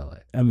South LA.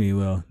 I mean,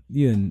 well,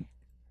 you in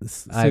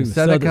I'm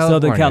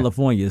Southern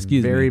California.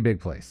 Excuse Very me, big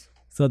place.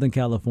 Southern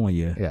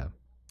California, Yeah.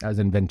 I was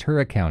in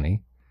Ventura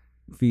County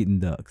feeding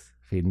ducks.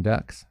 feeding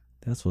ducks.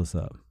 That's what's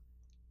up.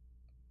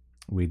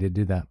 We did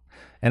do that.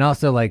 And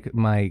also, like,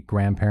 my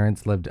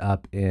grandparents lived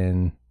up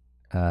in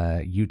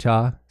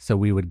Utah. So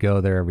we would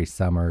go there every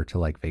summer to,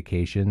 like,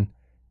 vacation.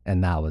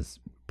 And that was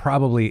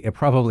it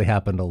probably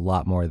happened a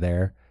lot more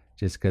there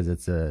just because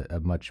it's a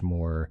much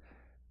more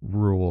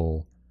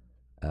rural,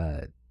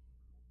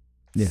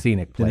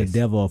 scenic Then place. the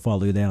devil will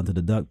follow you down to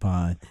the duck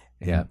pond.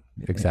 Yeah,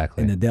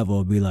 exactly. And the devil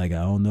will be like,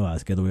 I don't know, I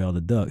scared away all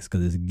the ducks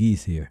because there's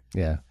geese here.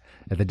 Yeah.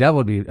 And the devil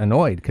would be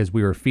annoyed because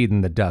we were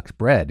feeding the ducks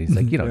bread. He's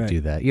like, you don't Right. do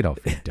that. You don't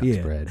feed ducks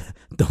Yeah. bread.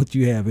 Don't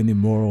you have any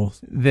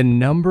morals? The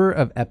number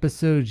of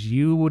episodes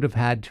you would have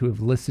had to have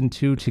listened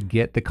to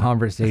get the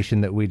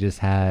conversation that we just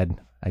had,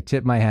 I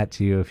tip my hat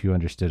to you if you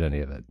understood any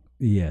of it.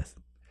 Yes,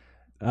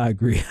 I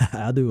agree.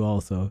 I do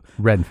also.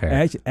 Ren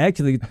Fair.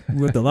 Actually,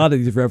 with a lot of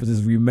these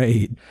references we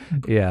made,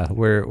 Yeah,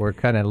 we're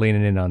kind of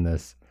leaning in on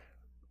this.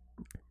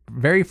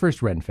 Very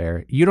first Ren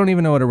Fair. You don't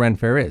even know what a Ren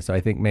Fair is, so I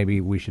think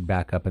maybe we should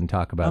back up and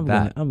talk about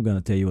that. I'm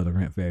gonna tell you what a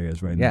rent fair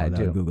is right Yeah, now.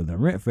 do. Google the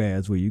rent fair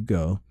is where you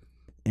go,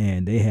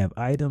 and they have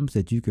items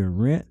that you can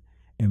rent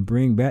and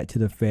bring back to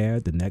the fair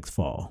the next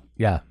fall.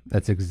 Yeah,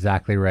 that's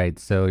exactly right.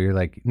 So you're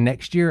like,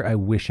 next year, I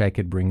wish I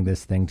could bring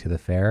this thing to the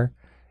fair.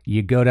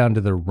 You go down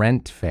to the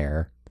rent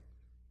fair,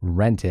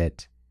 rent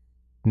it.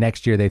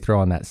 Next year, they throw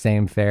on that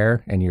same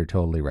fair, and you're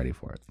totally ready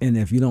for it. And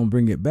if you don't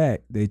bring it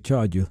back, they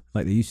charge you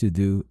like they used to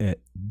do at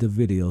the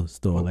video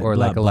store, Or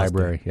like a Blockbuster.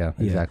 library. Yeah,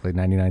 exactly.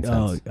 99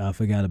 cents. Oh, I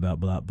forgot about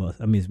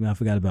Blockbuster. I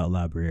forgot about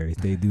libraries.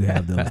 They do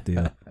have those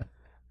still.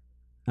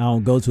 I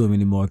don't go to them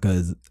anymore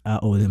because I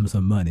owe them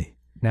some money.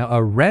 Now,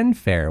 a Ren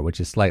Fair, which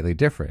is slightly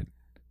different,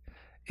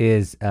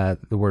 is the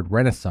word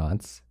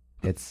Renaissance.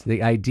 It's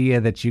the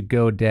idea that you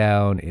go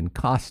down in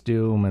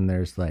costume and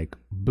there's like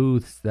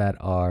booths that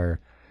are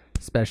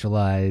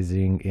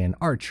specializing in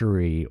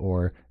archery,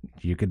 or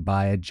you could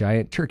buy a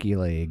giant turkey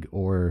leg,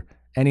 or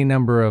any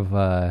number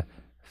of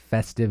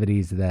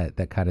festivities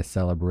that kind of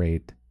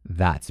celebrate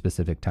that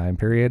specific time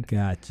period.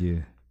 Got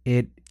you.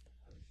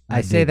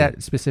 I say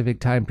that specific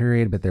time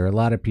period, but there are a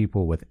lot of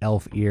people with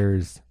elf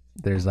ears.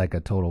 There's like a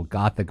total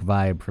gothic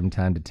vibe from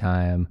time to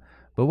time.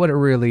 But what it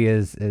really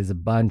is a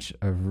bunch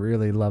of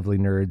really lovely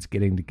nerds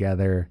getting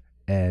together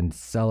and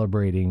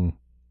celebrating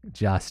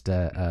just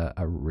a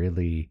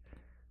really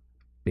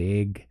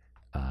big,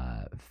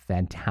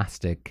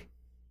 fantastic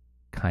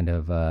kind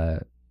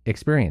of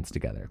experience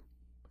together.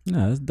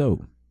 No, that's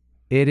dope.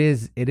 It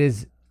is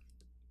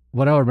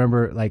what I'll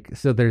remember, like,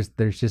 so there's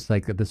just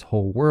like this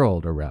whole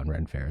world around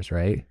Ren Fairs,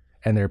 right?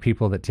 And there are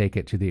people that take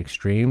it to the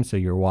extreme. So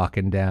you're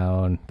walking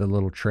down the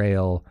little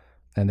trail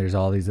and there's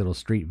all these little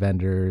street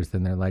vendors,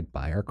 and they're like,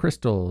 buy our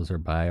crystals or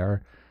buy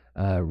our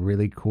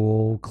really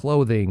cool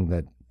clothing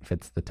that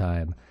fits the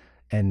time.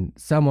 And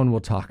someone will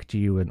talk to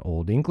you in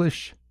Old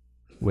English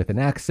with an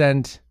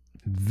accent,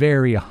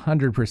 very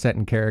 100%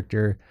 in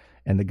character.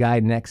 And the guy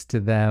next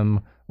to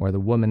them or the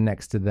woman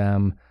next to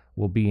them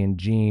will be in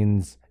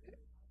jeans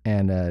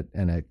and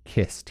a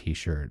Kiss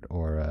t-shirt,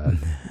 or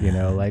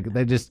like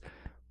they just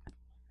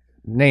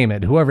name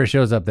it. Whoever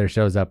shows up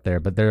there.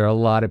 But there are a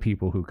lot of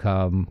people who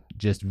come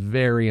just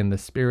very in the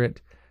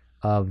spirit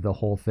of the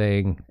whole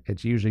thing.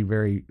 It's usually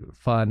very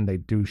fun. They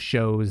do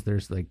shows.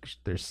 There's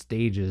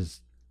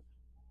stages,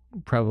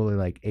 probably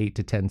like 8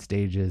 to 10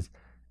 stages.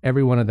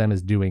 Every one of them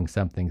is doing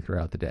something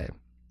throughout the day.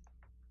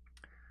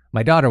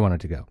 My daughter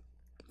wanted to go.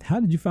 How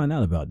did you find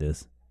out about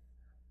this?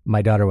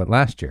 My daughter went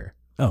last year.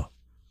 Oh,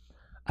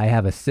 I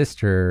have a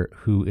sister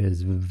who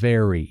is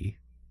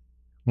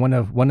one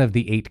of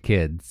the 8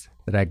 kids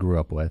that I grew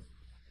up with,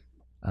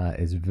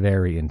 is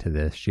very into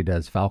this. She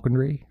does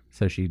falconry,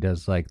 so she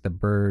does like the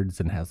birds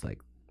and has like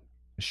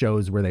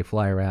shows where they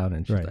fly around,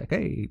 and she's Right. like,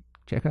 "Hey,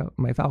 check out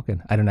my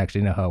falcon." I don't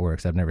actually know how it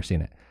works. I've never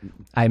seen it.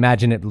 I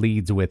imagine it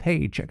leads with,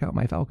 "Hey, check out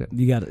my falcon."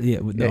 you got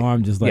with the Yeah,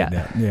 arm just like yeah.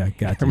 that. Yeah,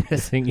 got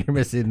you. You're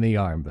missing the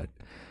arm, but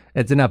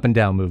It's an up and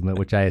down movement,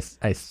 which I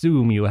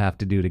assume you have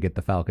to do to get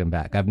the falcon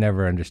back. I've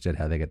never understood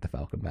how they get the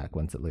falcon back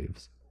once it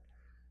leaves.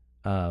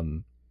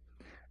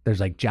 There's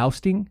like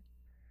jousting.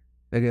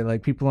 They get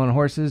like people on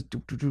horses,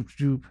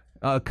 kind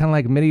of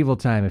like medieval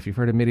time. If you've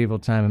heard of medieval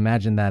time,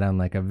 imagine that on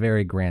like a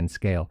very grand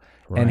scale.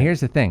 Right. And here's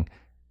the thing.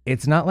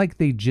 It's not like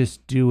they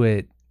just do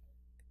it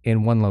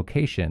in one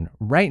location.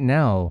 Right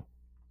now,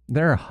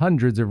 there are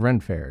hundreds of Ren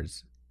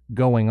fairs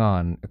going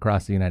on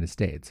across the United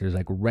States. There's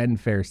like Ren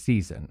fair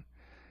season.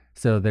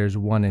 So there's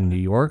one in New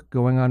York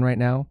going on right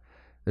now.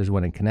 There's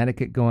one in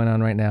Connecticut going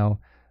on right now.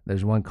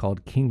 There's one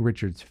called King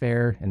Richard's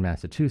Fair in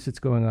Massachusetts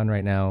going on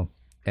right now.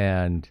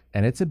 And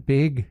it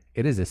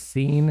is a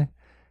scene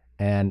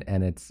and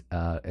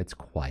it's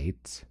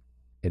quite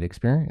an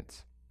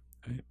experience.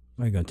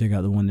 Are you gonna check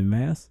out the one in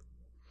Mass?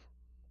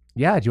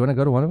 Yeah, do you want to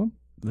go to one of them?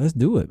 Let's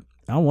do it.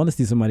 I want to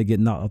see somebody get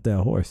knocked off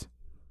that horse.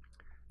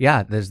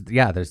 Yeah, there's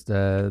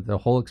the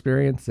whole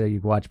experience. You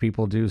can watch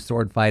people do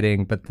sword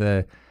fighting, but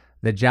the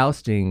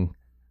jousting,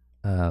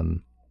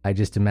 I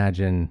just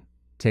imagine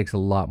takes a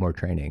lot more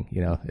training.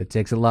 You know, it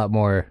takes a lot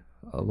more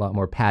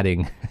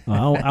padding. I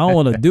don't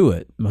want to do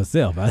it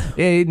myself.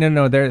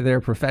 No,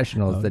 they're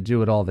professionals that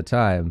do it all the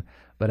time.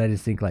 But I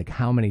just think, like,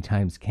 how many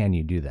times can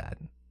you do that?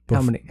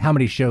 How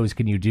many shows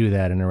can you do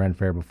that in a Ren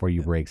fair before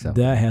you break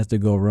something? That has to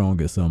go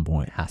wrong at some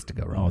point. It has to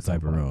go wrong. All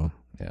type of wrong.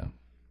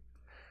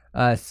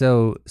 Yeah.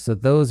 So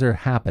those are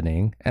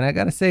happening, and I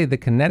gotta say, the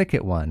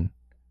Connecticut one,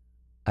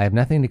 I have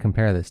nothing to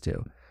compare this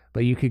to,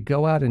 but you could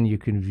go out and you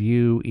can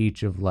view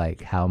each of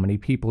like how many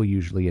people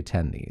usually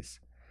attend these,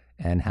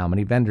 and how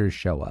many vendors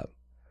show up.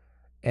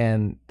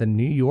 And the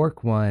New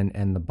York one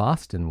and the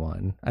Boston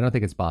one, I don't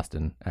think it's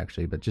Boston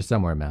actually, but just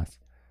somewhere in Mass,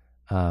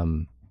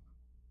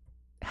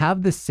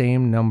 have the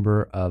same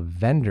number of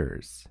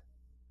vendors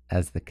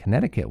as the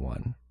Connecticut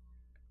one,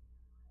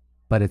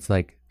 but it's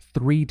like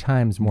 3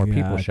 times more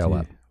people show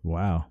up.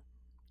 Wow.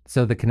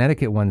 So the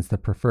Connecticut one's the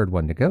preferred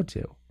one to go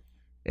to.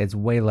 It's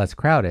way less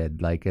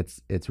crowded. Like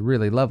it's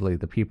really lovely.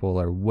 The people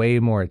are way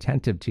more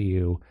attentive to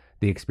you.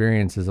 The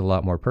experience is a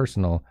lot more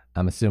personal.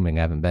 I'm assuming,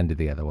 I haven't been to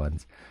the other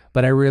ones,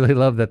 but I really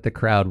love that the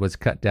crowd was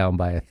cut down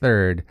by a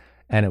third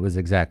and it was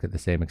exactly the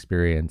same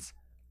experience,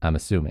 I'm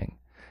assuming.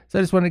 So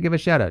I just wanted to give a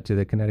shout out to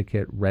the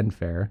Connecticut Ren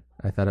Fair.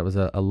 I thought it was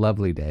a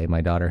lovely day. My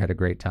daughter had a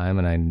great time,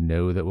 and I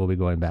know that we'll be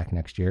going back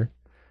next year.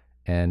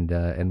 And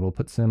we'll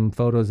put some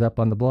photos up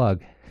on the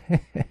blog,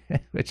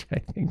 which I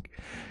think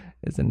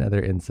is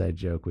another inside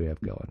joke we have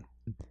going.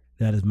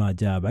 That is my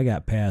job. I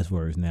got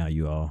passwords now,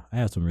 you all. I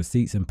have some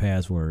receipts and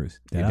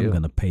passwords that I'm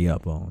going to pay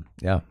up on.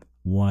 Yeah.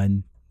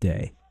 One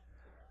day.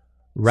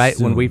 Right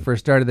Soon. when we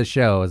first started the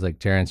show, I was like,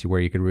 Terrence, where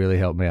you could really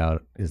help me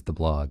out is the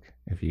blog.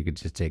 If you could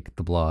just take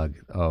the blog,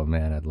 oh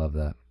man, I'd love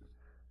that.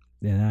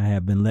 And I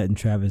have been letting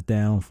Travis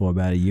down for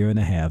about 1.5 years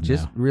now.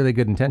 Just really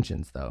good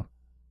intentions, though.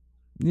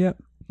 Yep.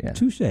 Yeah.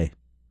 Touche.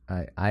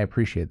 I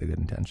appreciate the good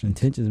intentions.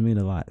 Intentions mean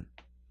a lot.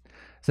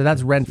 So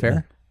that's Ren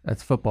Fair.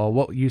 That's football.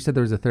 What you said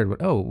there was a third one.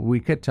 Oh, we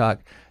could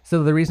talk.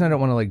 So the reason I don't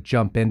want to like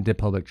jump into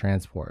public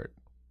transport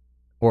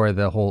or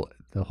the whole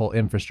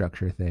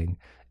infrastructure thing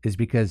is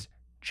because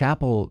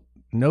Chapel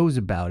knows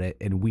about it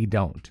and we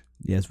don't.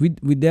 Yes, we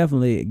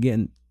definitely,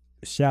 again,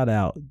 shout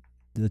out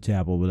to the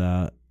Chapel,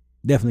 but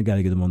definitely got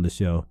to get them on the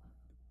show.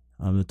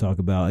 To talk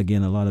about,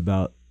 again, a lot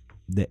about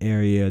the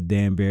area,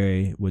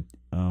 Danbury, what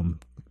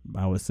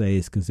I would say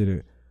is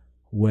considered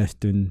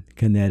Western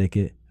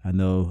Connecticut. I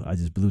know I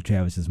just blew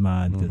Travis's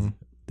mind because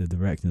the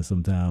directions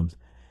sometimes,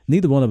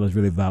 neither one of us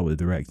really vibe with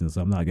the directions,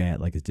 so I'm not going to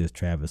act like it's just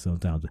Travis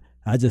sometimes.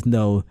 I just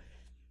know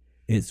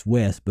it's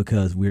west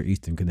because we're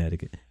Eastern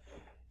Connecticut,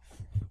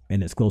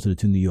 and it's closer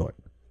to New York.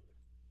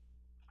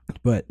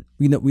 But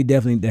we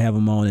definitely need to have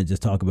him on and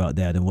just talk about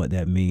that and what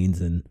that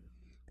means, and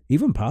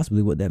even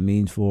possibly what that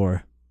means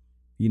for,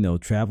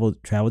 travel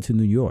to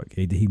New York.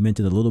 He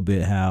mentioned a little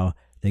bit how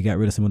they got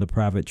rid of some of the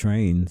private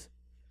trains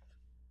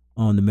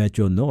on the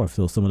Metro North.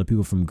 So some of the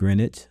people from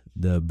Greenwich,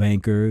 the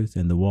bankers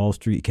and the Wall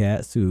Street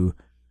cats who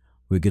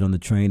would get on the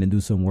train and do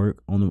some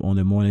work on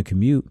their morning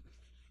commute,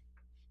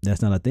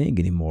 that's not a thing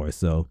anymore.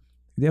 So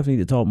we definitely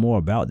need to talk more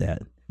about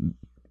that.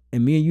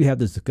 And me and you have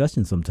this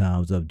discussion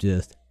sometimes of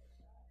just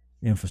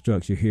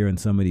infrastructure here in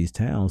some of these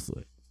towns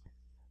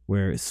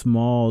where it's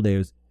small.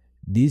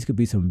 These could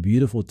be some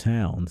beautiful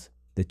towns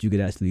that you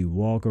could actually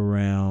walk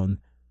around,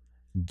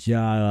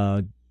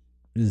 jog,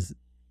 just,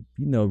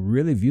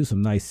 really view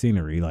some nice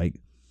scenery like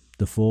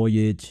the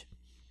foliage.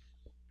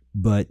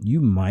 But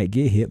you might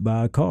get hit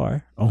by a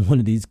car on one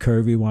of these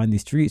curvy, windy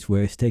streets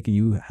where it's taking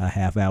you a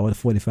half hour to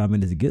 45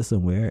 minutes to get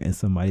somewhere, and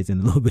somebody's in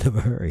a little bit of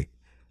a hurry.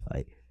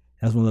 Like,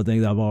 that's one of the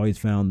things I've always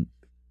found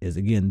is,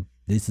 again,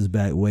 this is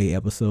back way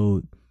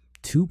episode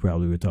 2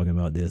 probably we're talking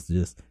about this.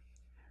 Just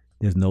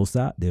there's no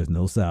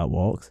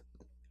sidewalks,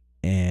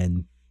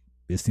 and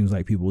it seems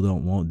like people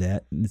don't want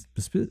that. And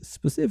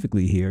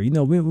specifically here,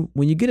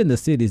 when you get in the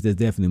cities, there's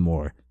definitely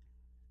more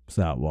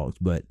sidewalks,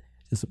 but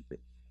just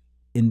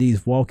in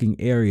these walking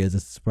areas,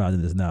 it's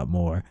surprising there's not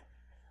more.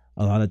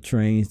 A lot of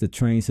trains, the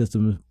train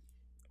system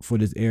for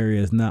this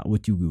area is not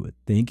what you would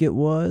think it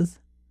was.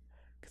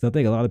 Because I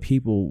think a lot of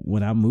people,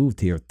 when I moved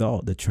here,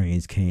 thought the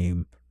trains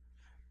came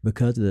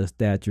because of the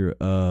stature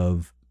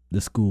of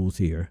the schools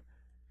here.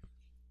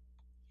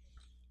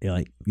 Yeah,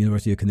 like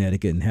University of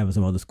Connecticut and having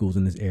some other schools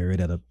in this area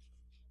that are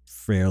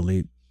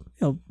fairly,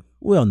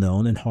 well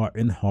known.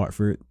 In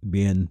Hartford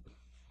being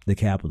the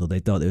capital, they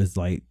thought it was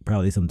like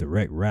probably some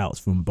direct routes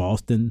from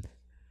Boston,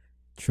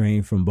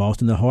 train from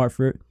Boston to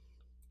Hartford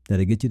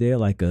that'll get you there,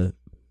 like a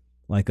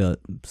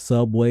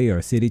subway or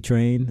a city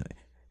train.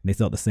 And they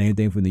thought the same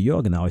thing for New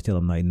York, and I always tell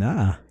them like,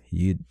 nah,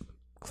 you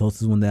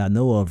closest one that I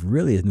know of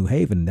really is New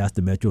Haven. That's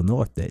the Metro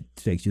North that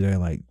takes you there in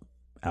like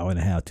hour and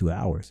a half, 2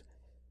 hours,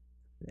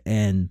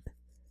 and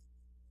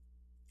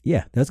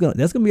yeah, that's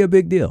gonna be a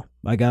big deal.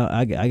 I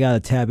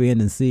gotta tap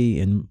in and see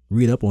and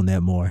read up on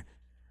that more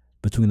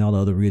between all the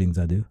other readings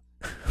I do,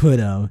 but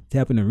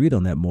tap in and read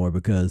on that more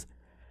because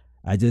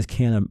I just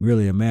can't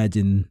really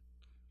imagine.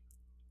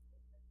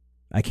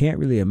 I can't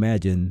really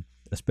imagine,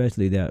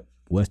 especially that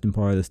western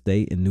part of the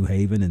state in New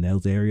Haven and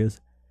those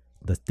areas,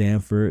 the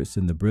Stanfords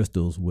and the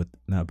Bristols with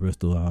not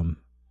Bristol,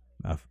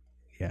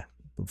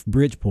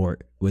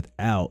 Bridgeport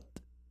without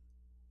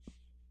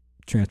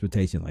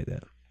transportation like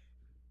that.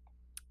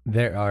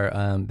 There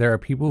are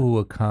people who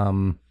will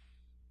come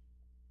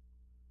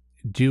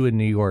do a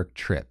New York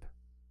trip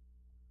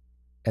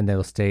and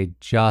they'll stay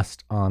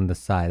just on the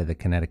side of the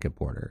Connecticut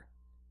border.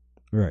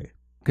 Right.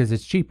 Because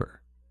it's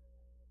cheaper.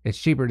 It's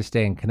cheaper to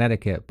stay in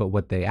Connecticut, but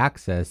what they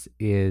access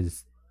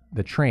is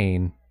the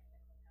train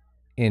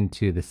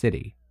into the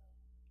city.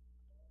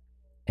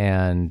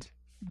 And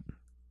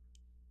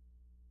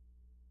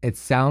it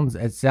sounds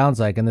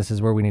like, and this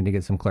is where we need to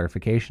get some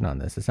clarification on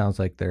this, it sounds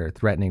like they're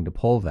threatening to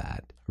pull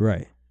that.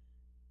 Right.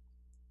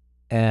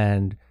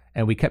 And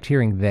we kept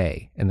hearing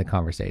they in the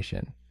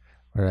conversation.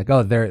 We're like,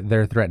 oh,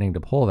 they're threatening to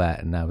pull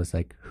that. And I was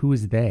like,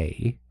 who's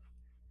they?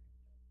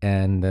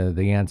 And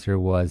the answer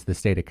was the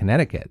state of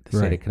Connecticut. The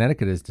state of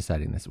Connecticut is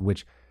deciding this,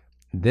 which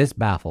this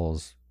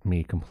baffles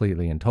me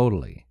completely and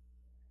totally.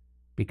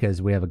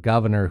 Because we have a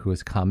governor who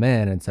has come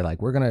in and said,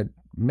 like, we're going to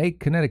make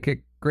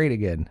Connecticut great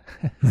again.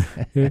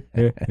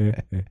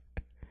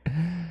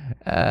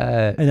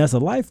 And that's a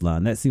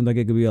lifeline. That seems like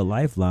it could be a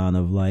lifeline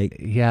of like...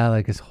 Yeah,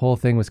 like his whole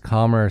thing was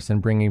commerce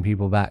and bringing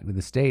people back to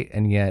the state.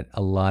 And yet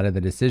a lot of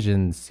the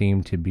decisions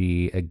seem to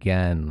be,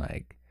 again,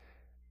 like...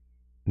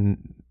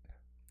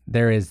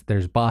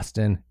 There's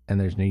Boston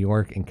and there's New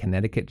York, and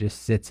Connecticut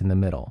just sits in the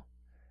middle.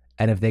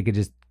 And if they could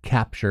just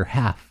capture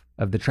half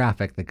of the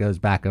traffic that goes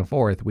back and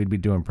forth, we'd be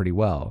doing pretty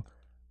well.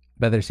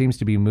 But there seems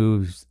to be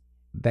moves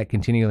that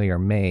continually are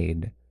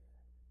made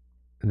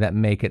that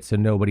make it so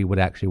nobody would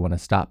actually want to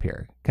stop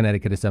here.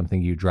 Connecticut is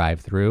something you drive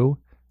through.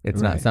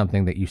 It's not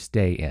something that you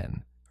stay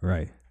in.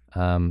 Right.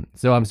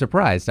 So I'm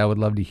surprised. I would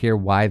love to hear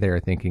why they're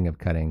thinking of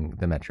cutting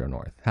the Metro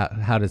North.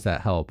 How does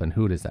that help, and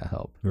who does that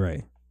help?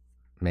 Right.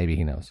 Maybe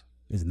he knows.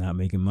 It's not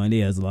making money.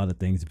 There's a lot of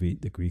things to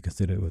be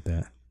considered with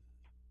that.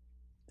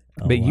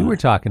 But you were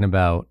talking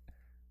about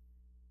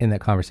in that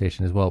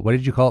conversation as well. What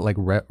did you call it?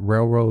 Like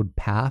railroad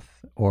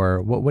path,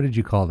 or what did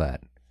you call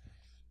that?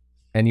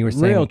 And you were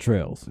saying rail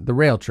trails. The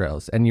rail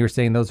trails. And you were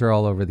saying those are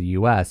all over the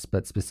U.S.,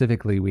 but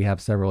specifically we have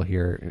several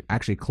here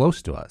actually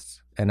close to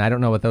us. And I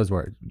don't know what those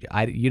were.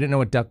 You didn't know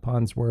what duck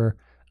ponds were.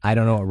 I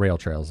don't know what rail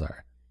trails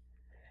are.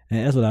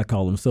 And that's what I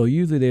call them. So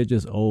usually they're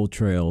just old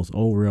trails,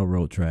 old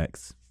railroad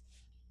tracks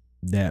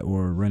that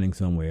were running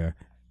somewhere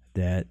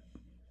that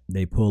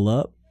they pull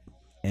up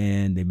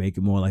and they make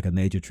it more like a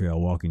nature trail,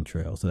 walking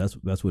trail. So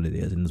that's what it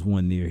is. And there's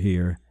one near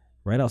here,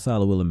 right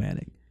outside of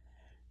Willimantic.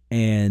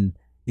 And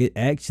it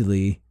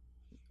actually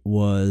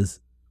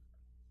was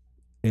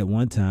at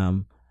one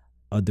time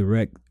a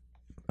direct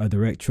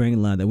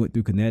train line that went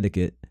through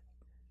Connecticut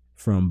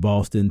from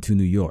Boston to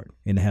New York,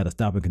 and it had a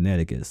stop in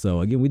Connecticut.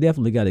 So again, we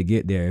definitely got to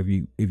get there.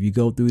 If you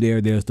go through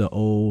there, there's the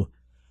old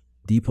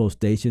depot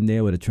station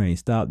there where the train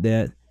stopped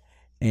at.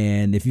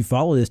 And if you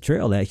follow this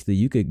trail, actually,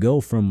 you could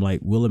go from like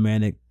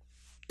Willimantic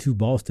to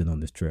Boston on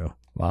this trail.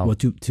 Wow. Well,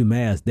 to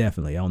Mass,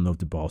 definitely. I don't know if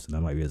to Boston.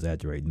 I might be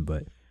exaggerating,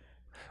 but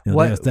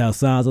there's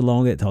signs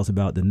along it. Talks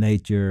about the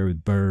nature,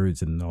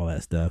 birds, and all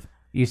that stuff.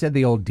 You said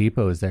the old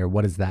depot is there.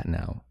 What is that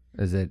now?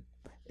 Is it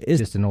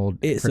just an old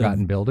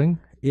forgotten building?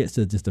 It's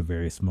just a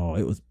very small.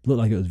 Looked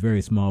like it was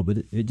very small, but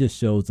it just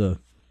shows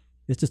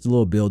it's just a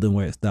little building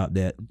where it stopped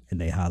at, and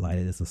they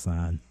highlighted it as a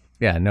sign.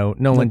 Yeah, no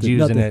one's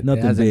using it. It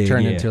hasn't big,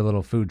 turned into a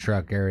little food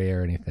truck area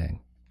or anything.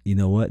 You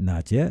know what?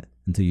 Not yet,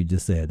 until you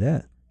just said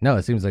that. No,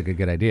 it seems like a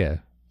good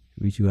idea.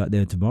 We should go out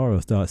there tomorrow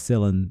and start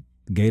selling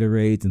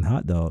Gatorades and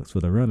hot dogs for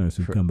the runners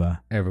who come by.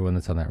 Everyone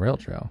that's on that rail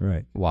trail.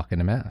 Right. Walking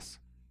to Mass.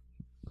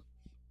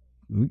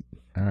 All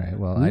right,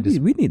 well,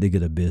 we need to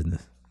get a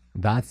business.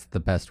 That's the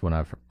best one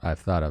I've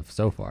thought of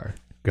so far.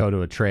 Go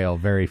to a trail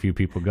very few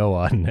people go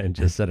on and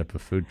just set up a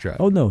food truck.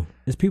 Oh, no.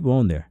 There's people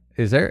on there.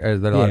 Are there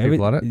a lot of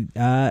people on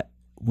it?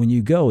 When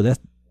you go, that's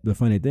the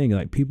funny thing.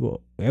 Like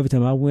people, every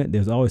time I went,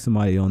 there's always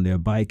somebody on there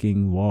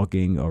biking,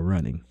 walking, or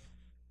running,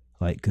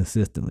 like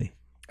consistently.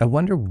 I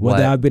wonder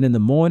whether I've been in the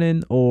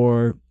morning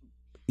or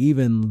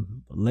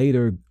even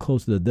later,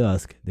 closer to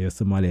dusk, there's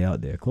somebody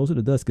out there. Closer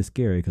to dusk is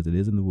scary because it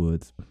is in the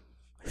woods.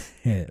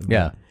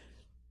 Yeah.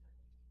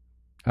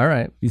 All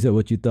right. You said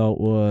what you thought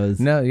was...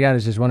 No, yeah, I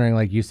was just wondering,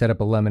 like, you set up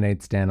a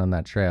lemonade stand on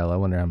that trail. I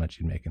wonder how much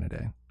you'd make in a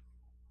day.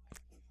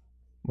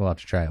 We'll have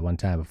to try it one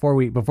time.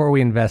 Before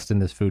we invest in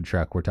this food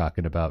truck we're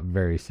talking about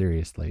very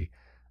seriously,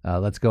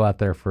 let's go out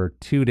there for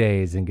 2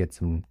 days and get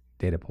some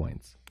data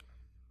points.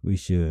 We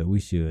should.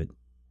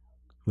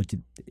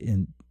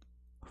 And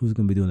who's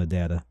going to be doing the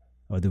data?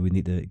 Or do we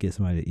need to get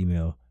somebody to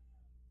email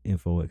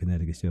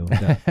info@Connecticut Show?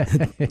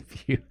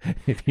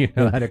 if you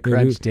know how to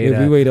crunch data if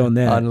we wait on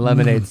that. On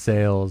lemonade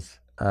sales,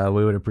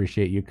 we would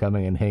appreciate you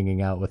coming and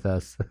hanging out with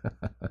us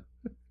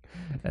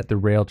at the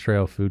Rail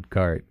Trail Food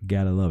Cart.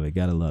 Gotta love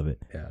it.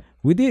 Yeah.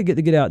 We did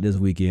get out this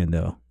weekend,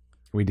 though.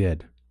 We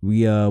did.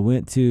 We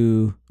went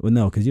to... Well,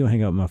 no, because you don't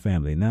hang out with my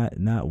family.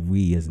 Not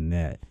we, isn't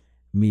that?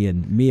 Me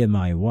and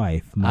my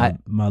wife, my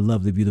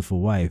lovely, beautiful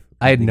wife.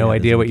 I had no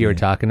idea what you were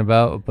talking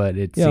about, but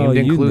it seemed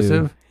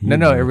inclusive. You No,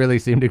 knew. it really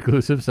seemed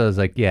inclusive. So I was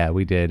like, yeah,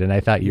 we did. And I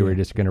thought you were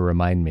just going to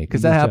remind me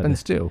because that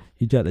happens too.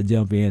 You tried to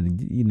jump in,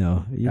 and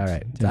All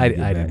right.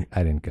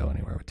 I didn't go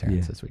anywhere with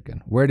Terrence this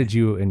weekend. Where did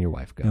you and your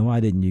wife go? And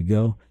why didn't you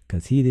go?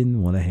 Because he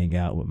didn't want to hang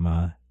out with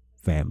my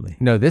family.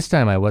 No, this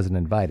time I wasn't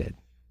invited.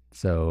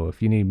 So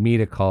if you need me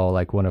to call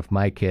like one of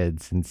my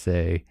kids and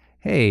say,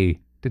 hey,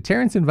 did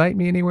Terrence invite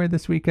me anywhere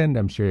this weekend?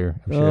 I'm sure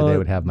they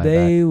would have my back.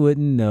 They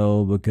wouldn't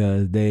know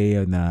because they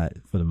are not,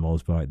 for the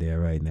most part, there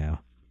right now.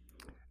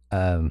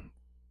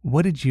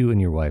 What did you and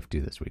your wife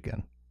do this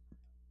weekend?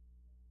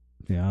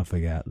 Yeah, I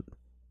forgot.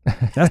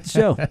 That's the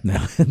show.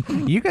 No.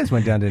 You guys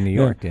went down to New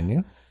York, didn't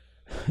you?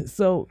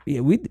 So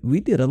yeah, we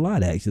did a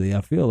lot actually.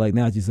 I feel like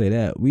now that you say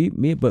that,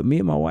 me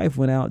and my wife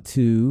went out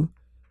to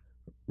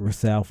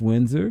South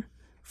Windsor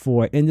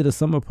for an end of the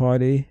summer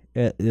party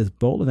at this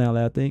bowling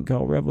alley, I think,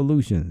 called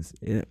Revolutions.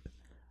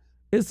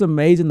 It's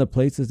amazing the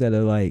places that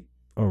are like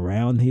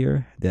around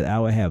here that I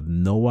would have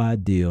no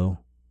idea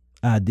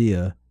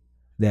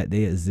that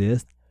they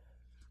exist.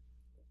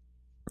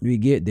 We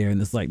get there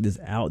and it's like this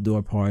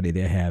outdoor party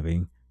they're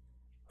having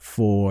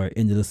for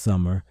end of the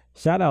summer.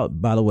 Shout out,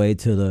 by the way,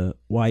 to the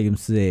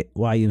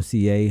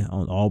YMCA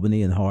on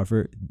Albany and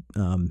Hartford.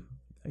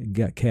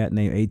 Got a cat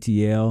named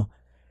ATL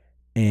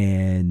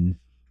and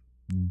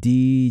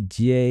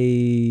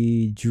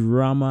DJ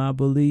Drama, I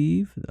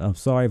believe. I'm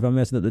sorry if I'm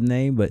messing up the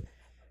name, but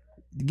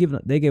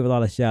they gave a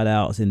lot of shout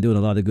outs and doing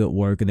a lot of good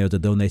work. And there was a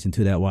donation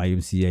to that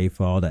YMCA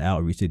for all the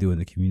outreach they do in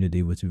the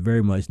community, which is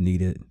very much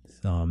needed.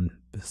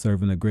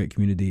 Serving a greater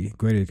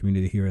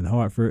community here in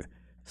Hartford.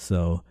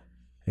 So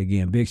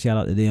again, big shout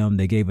out to them.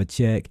 They gave a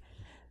check.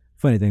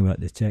 Funny thing about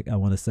this check, I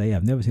want to say,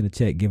 I've never seen a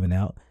check given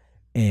out.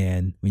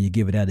 And when you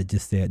give it out, it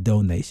just said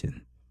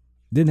donation.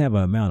 Didn't have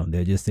an amount on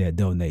there, just said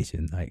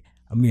donation. Like,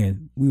 I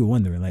mean, we were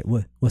wondering, like,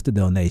 what's the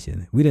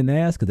donation? We didn't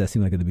ask because that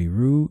seemed like it would be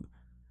rude.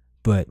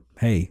 But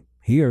hey,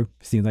 here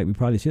seems like we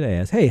probably should have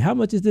asked, hey, how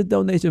much is this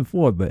donation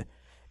for? But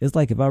it's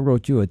like if I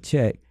wrote you a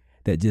check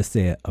that just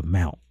said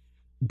amount.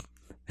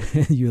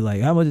 You're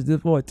like, how much is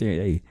this for?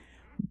 Hey,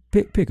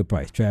 pick a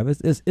price, Travis.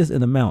 It's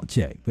an amount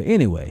check. But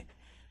anyway,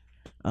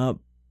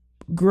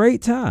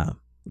 great time.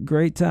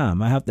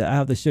 I have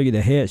to show you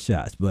the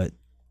headshots, but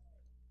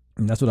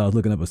that's what I was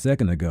looking up a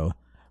second ago.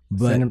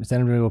 But send them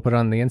to me. We'll put it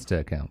on the Insta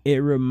account. It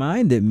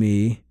reminded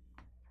me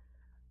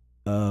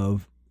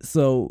of,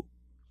 so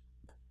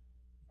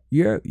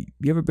you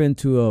ever been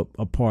to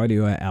a party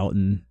or an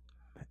outing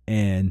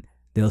and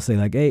they'll say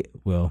like, hey,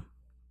 well,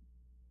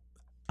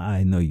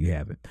 I know you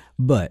haven't,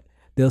 but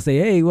they'll say,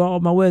 hey, where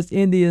all my West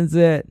Indians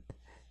at?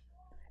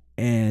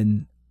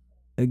 And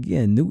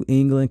again, New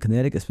England,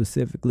 Connecticut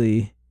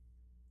specifically,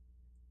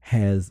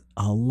 has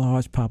a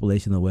large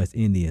population of West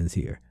Indians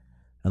here.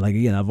 And like,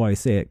 again, I've always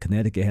said,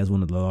 Connecticut has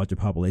one of the larger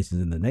populations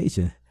in the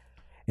nation.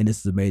 And this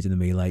is amazing to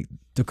me. Like,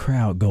 the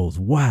crowd goes,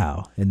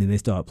 wow. And then they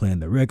start playing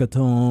the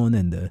reggaeton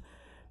and the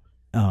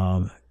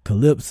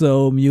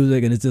calypso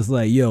music. And it's just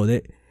like, yo,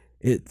 it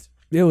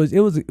was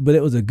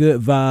a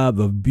good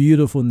vibe, a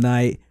beautiful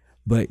night.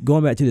 But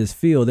going back to this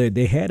field,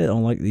 they had it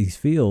on like these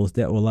fields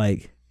that were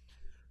like,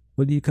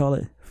 what do you call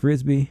it?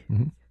 Frisbee?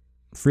 Mm-hmm.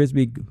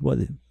 Frisbee, what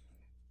is it?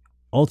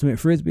 Ultimate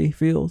Frisbee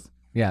fields?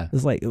 Yeah.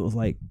 It was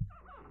like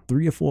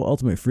 3 or 4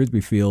 ultimate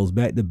Frisbee fields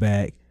back to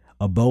back,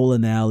 a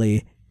bowling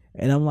alley.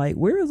 And I'm like,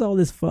 where is all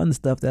this fun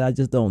stuff that I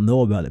just don't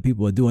know about that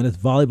people are doing? This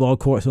volleyball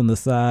courts on the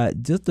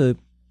side, just a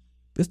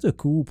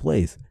cool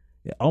place.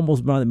 It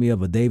almost reminded me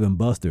of a Dave and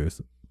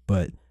Buster's,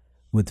 but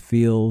with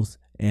fields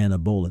and a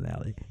bowling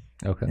alley.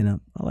 Okay. And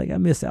I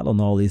miss out on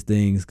all these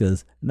things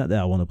because not that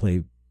I want to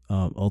play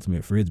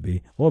ultimate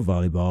Frisbee or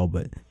volleyball,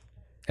 but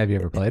have you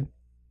ever played?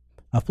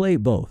 I've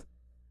played both,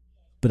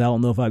 but I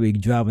don't know if I'd be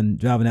driving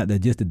out there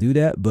just to do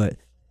that. But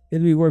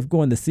it'd be worth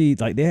going to see.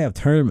 Like, they have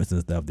tournaments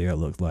and stuff there, it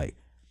looks like.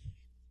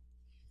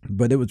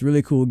 But it was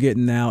really cool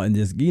getting out and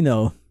just,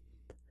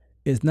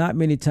 it's not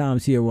many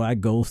times here where I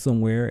go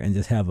somewhere and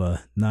just have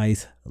a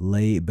nice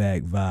laid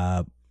back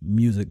vibe,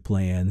 music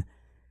playing,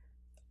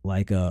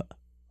 like a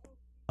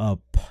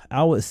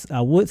I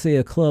would say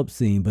a club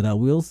scene, but I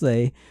will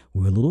say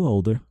we're a little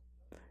older,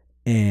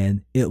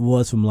 and it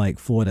was from like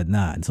 4 to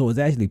 9, so it was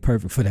actually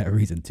perfect for that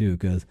reason too.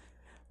 Because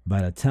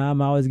by the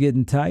time I was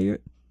getting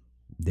tired,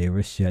 they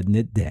were shutting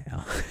it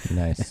down.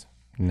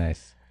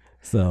 Nice.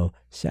 So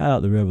shout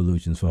out to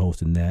Revolutions for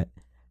hosting that,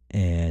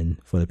 and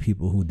for the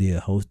people who did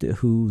host it,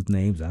 whose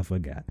names I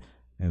forgot.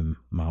 And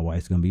my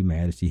wife's gonna be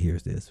mad if she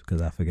hears this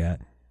because I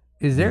forgot.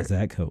 Is there the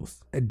exact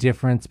host? a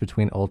difference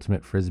between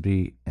ultimate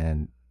frisbee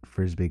and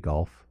frisbee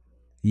golf?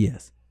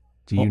 Yes.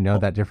 Do you know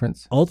that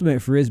difference?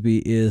 Ultimate frisbee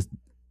is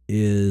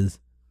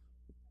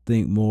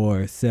think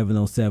more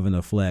 7-on-7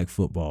 or flag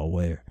football,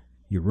 where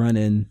you're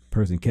running,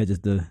 person catches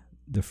the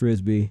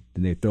frisbee,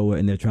 then they throw it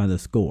and they're trying to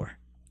score.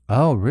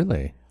 Oh,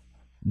 really?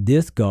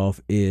 Disc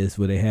golf is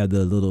where they have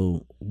the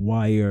little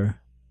wire,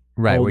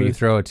 right, holders. Where you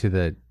throw it to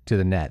the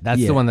net.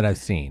 That's the one that I've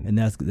seen. And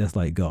that's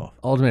like golf.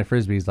 Ultimate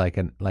frisbee is like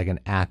an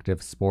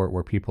active sport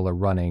where people are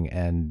running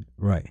and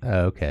right.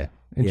 Oh, okay,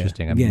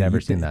 interesting. Yeah. Again, I've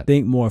never seen that.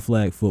 Think more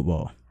flag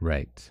football.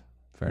 Right.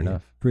 Fair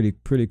enough. Pretty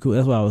cool.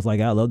 That's why I was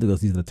like, I love to go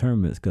see the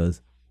tournaments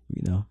because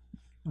I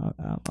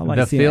like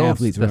the seeing fields.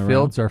 athletes The run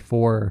fields are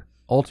for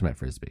ultimate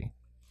frisbee.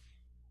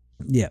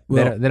 Yeah.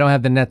 Well, they don't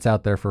have the nets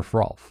out there for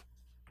frolf.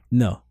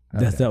 No.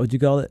 That's not what you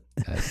call it?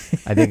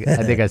 I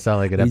think I saw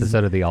like an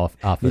episode of The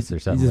Office or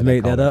something. You just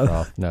made that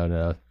up?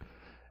 No,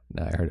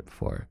 I heard it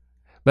before.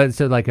 But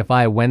so like if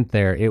I went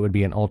there, it would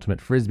be an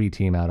ultimate frisbee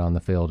team out on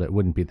the field. It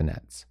wouldn't be the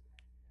nets.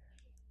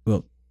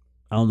 Well,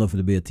 I don't know if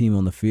it'd be a team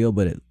on the field,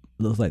 but it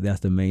looks like that's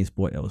the main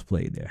sport that was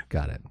played there.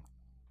 Got it.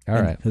 All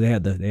right. So they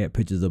had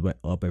pictures of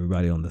up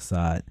everybody on the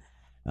side,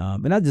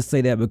 and I just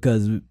say that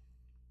because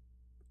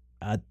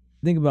I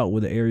think about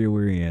what the area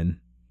we're in,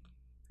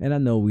 and I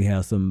know we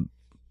have some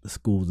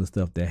schools and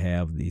stuff that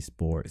have these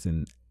sports,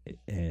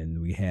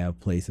 and we have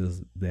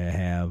places that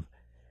have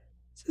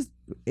just,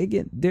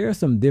 again, there are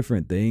some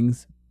different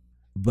things,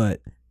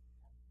 but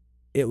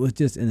it was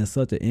just in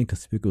such an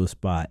inconspicuous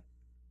spot,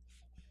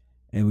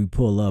 and we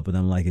pull up and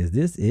I'm like, is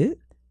this it?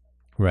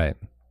 Right.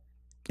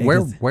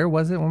 And Where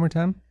was it one more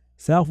time?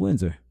 South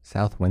Windsor.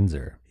 South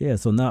Windsor. Yeah,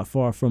 so not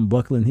far from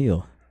Buckland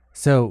Hill.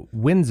 So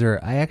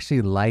Windsor, I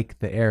actually like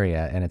the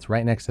area, and it's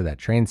right next to that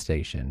train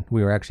station.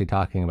 We were actually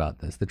talking about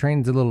this. The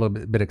train's a little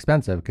bit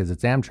expensive because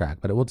it's Amtrak,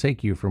 but it will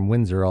take you from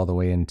Windsor all the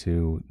way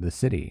into the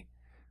city,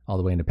 all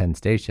the way into Penn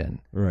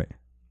Station. Right.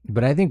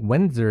 But I think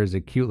Windsor is a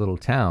cute little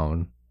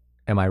town.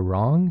 Am I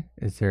wrong?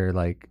 Is it?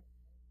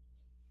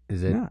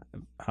 Yeah,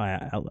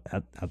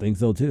 I think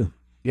so too.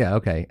 Yeah,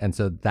 okay. And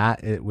so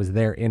that it was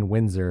there in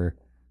Windsor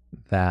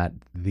that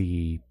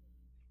the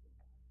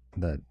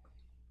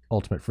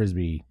Ultimate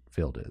Frisbee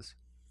field is.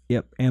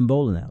 Yep, and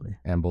bowling alley.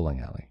 And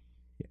bowling alley.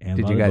 And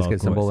did you guys get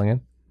course. some bowling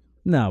in?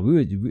 No, we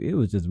were just vibing. You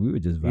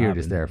were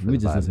just there for we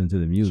the just vibe. listening to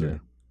the music.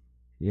 Sure.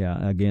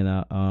 Yeah, again,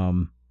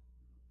 and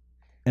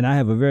I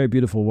have a very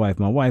beautiful wife.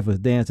 My wife was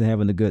dancing,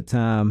 having a good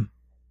time.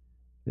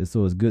 And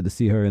so it's good to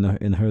see her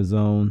in her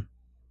zone.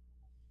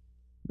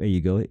 There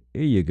you go.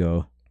 Here you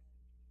go.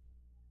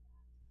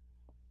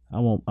 I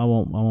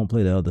won't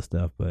play the other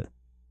stuff, but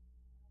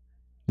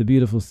the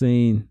beautiful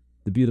scene,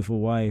 the beautiful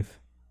wife.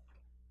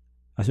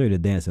 I'll show you the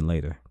dancing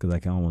later because I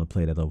don't want to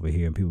play that over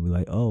here, and people be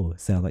like, "Oh, it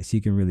sounds like she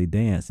can really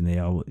dance," and they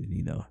all,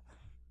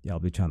 y'all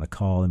be trying to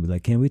call and be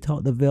like, "Can we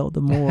talk to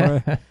Velda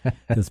more?"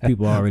 Because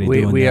people are already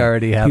doing that. We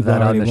already have people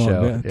that on the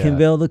show. Yeah. Can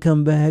Velda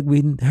come back?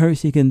 We heard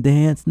she can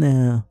dance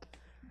now.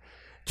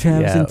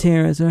 Travis and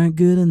Terrence aren't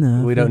good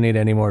enough. We don't need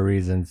any more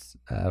reasons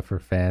for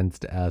fans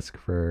to ask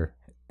for.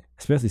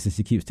 Especially since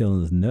she keeps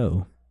telling us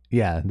no.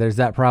 Yeah, there's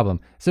that problem.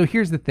 So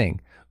here's the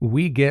thing.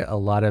 We get a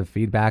lot of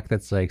feedback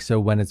that's like, so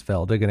when is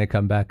Velda going to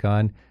come back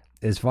on?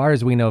 As far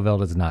as we know,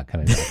 Velda's not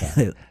coming back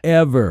on.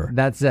 Ever.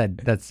 That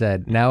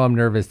said, now I'm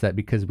nervous that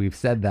because we've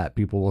said that,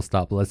 people will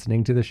stop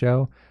listening to the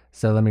show.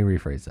 So let me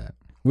rephrase that.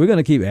 We're going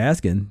to keep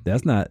asking.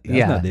 That's not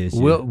the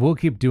issue. We'll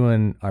keep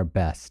doing our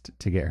best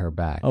to get her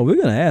back. Oh, we're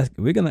going to ask.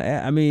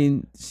 I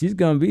mean, she's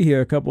going to be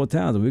here a couple of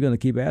times, and we're going to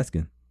keep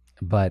asking.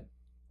 But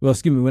well,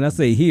 excuse me, when I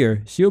say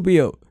here, she'll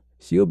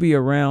be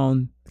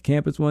around the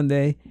campus one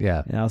day.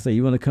 Yeah. And I'll say,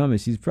 "You want to come?" And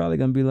she's probably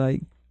going to be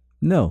like,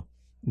 "No."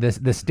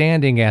 The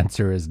standing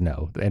answer is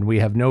no, and we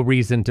have no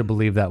reason to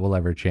believe that will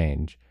ever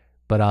change.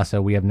 But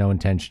also, we have no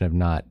intention of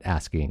not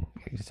asking,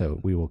 so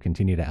we will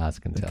continue to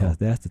ask until. Because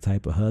that's the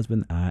type of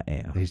husband I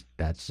am.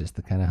 That's just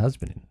the kind of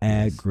husband.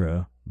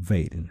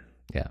 Aggravating.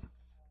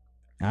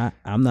 Yeah.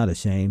 I'm not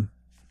ashamed.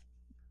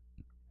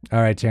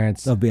 All right,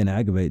 Terrence. Of being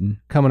aggravating.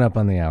 Coming up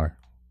on the hour.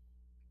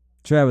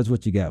 Travis,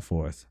 what you got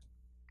for us?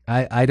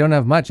 I don't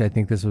have much. I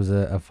think this was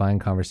a fine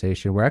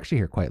conversation. We're actually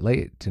here quite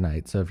late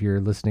tonight. So if you're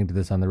listening to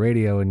this on the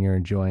radio and you're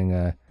enjoying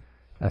a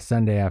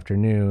Sunday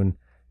afternoon,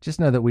 just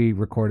know that we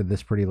recorded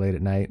this pretty late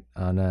at night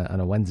on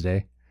a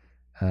Wednesday.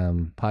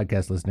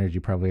 Podcast listeners, you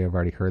probably have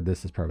already heard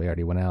this. This probably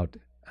already went out.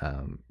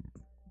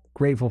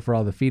 Grateful for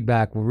all the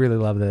feedback. We really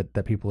love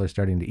that people are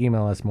starting to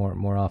email us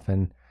more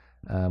often.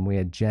 We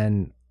had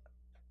Jen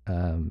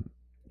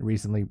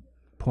recently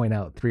point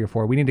out 3 or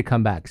 4. We need to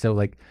come back. So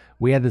like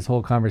we had this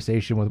whole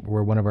conversation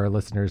where one of our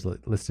listeners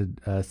listed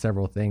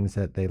several things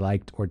that they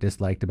liked or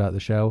disliked about the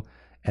show,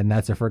 and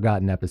that's a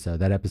forgotten episode.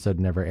 That episode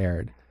never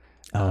aired.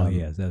 Oh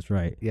yes, that's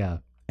right. Yeah,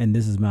 and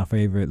this is my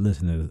favorite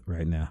listener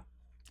right now.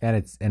 And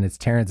it's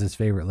Terrence's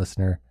favorite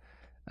listener.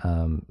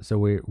 So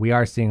we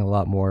are seeing a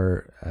lot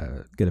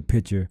more. Get a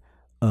picture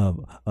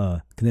of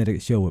a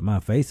Connecticut show with my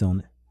face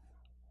on it.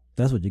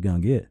 That's what you're gonna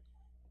get.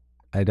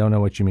 I don't know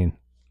what you mean.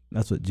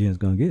 That's what Jen's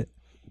gonna get.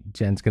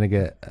 Jen's gonna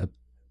get a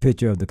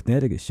picture of the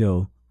Connecticut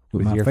show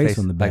with my your face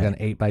on the back, like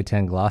an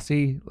 8x10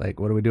 glossy. Like,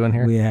 what are we doing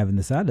here? We haven't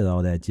decided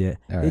all that yet.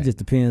 All It right. just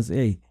depends.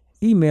 Hey,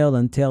 email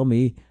and tell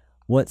me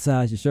what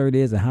size your shirt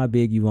is and how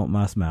big you want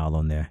my smile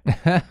on there.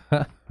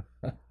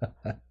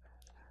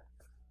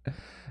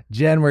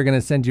 Jen, we're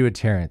gonna send you a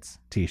Terrence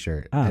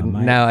T-shirt. And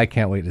now I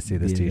can't wait to see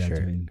this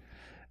T-shirt.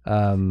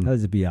 How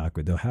does it be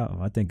awkward though? How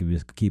I think if you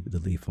just keep the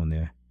leaf on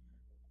there.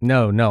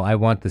 No, I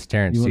want this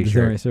Terrence You want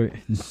T-shirt. the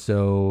Terrence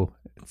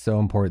so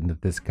important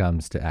that this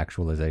comes to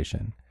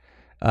actualization.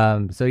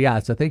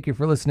 So thank you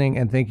for listening,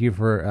 and thank you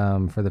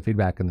for the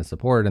feedback and the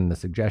support and the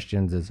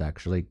suggestions. Is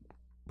actually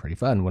pretty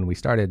fun. When we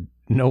started,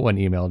 no one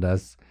emailed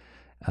us,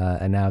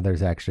 and now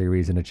there's actually a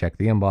reason to check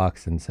the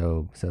inbox. And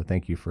so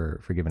thank you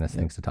for giving us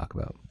things to talk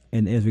about.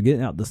 And as we're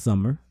getting out the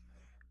summer,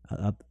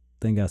 I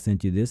think I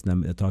sent you this, and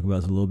I'm going to talk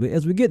about this a little bit.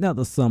 As we're getting out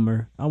the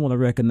summer, I want to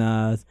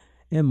recognize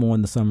and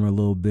mourn the summer a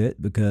little bit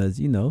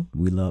because,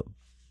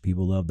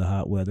 people love the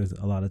hot weather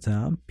a lot of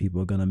time. People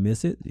are going to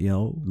miss it.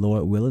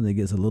 Lord willing, it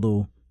gets a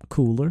little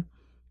cooler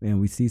and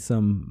we see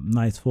some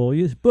nice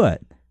foliage.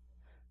 But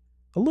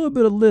a little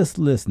bit of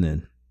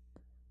listening.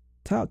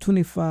 Top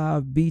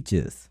 25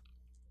 beaches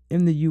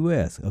in the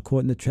U.S.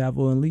 according to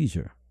Travel and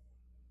Leisure.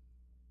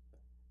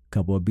 A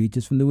couple of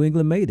beaches from New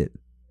England made it.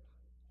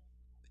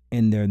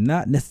 And they're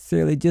not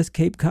necessarily just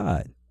Cape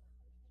Cod,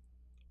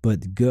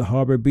 but Good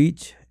Harbor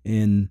Beach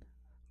in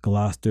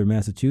Gloucester,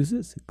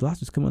 Massachusetts.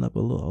 Gloucester's coming up a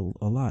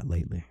lot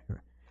lately.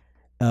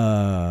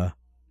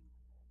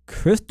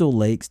 Crystal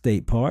Lake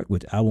State Park,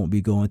 which I won't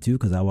be going to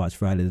because I watched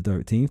Friday the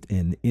 13th,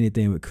 and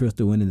anything with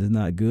Crystal in it is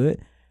not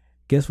good.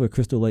 Guess where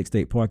Crystal Lake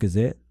State Park is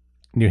at?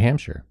 New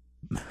Hampshire.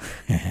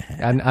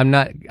 I'm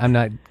not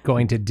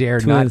going to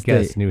dare not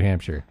guess New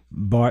Hampshire.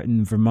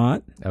 Barton,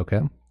 Vermont.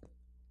 Okay.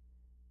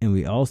 And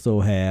we also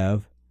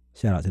have,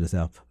 shout out to the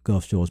South,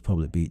 Gulf Shores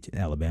Public Beach in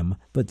Alabama,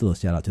 but a little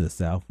shout out to the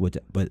South, but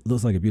it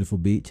looks like a beautiful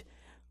beach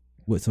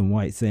with some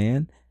white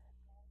sand.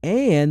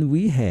 And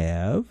we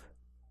have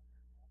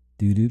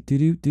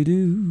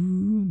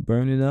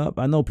burning up.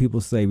 I know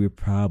people say we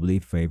probably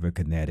favor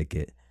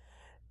Connecticut,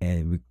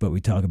 but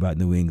we talk about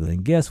New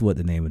England. Guess what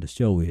the name of the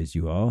show is,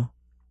 you all?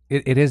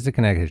 It is the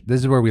Connecticut.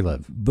 This is where we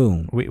live.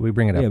 Boom. We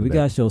bring it up. Yeah, we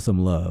got to show some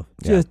love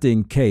just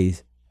in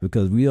case,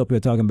 because we up here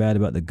talking bad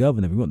about the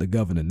governor. We want the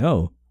governor to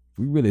know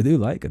we really do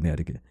like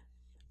Connecticut.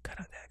 Cut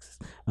out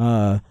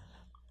taxes.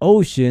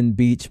 Ocean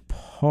Beach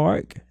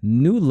Park,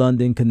 New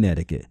London,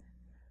 Connecticut.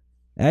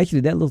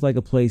 Actually, that looks like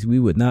a place we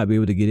would not be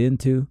able to get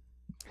into.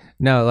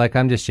 No,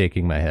 I'm just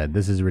shaking my head.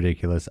 This is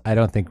ridiculous. I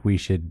don't think we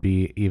should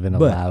be even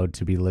allowed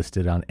to be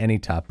listed on any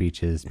top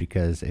beaches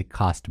because it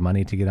costs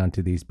money to get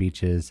onto these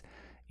beaches.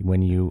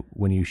 When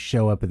you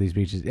show up at these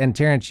beaches, and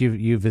Terrence,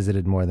 you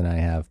visited more than I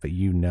have, but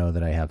you know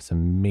that I have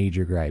some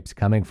major gripes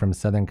coming from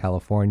Southern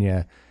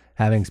California,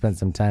 having spent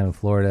some time in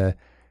Florida.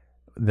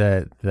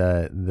 The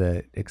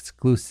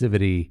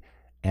exclusivity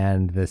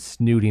and the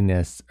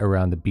snootiness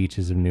around the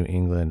beaches of New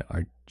England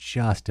are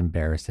just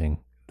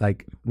embarrassing.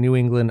 Like, New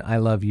England, I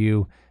love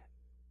you.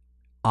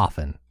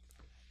 Often,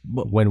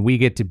 but when we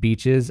get to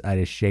beaches, I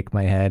just shake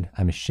my head.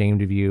 I'm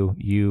ashamed of you.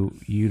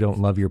 You don't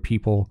love your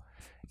people.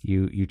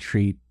 You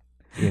treat.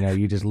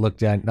 You just look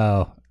down.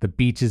 No, the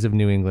beaches of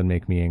New England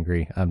make me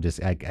angry. I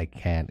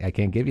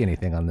can't give you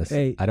anything on this.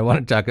 Hey, I don't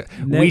want to talk.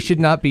 We should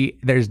not be.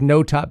 There's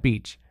no top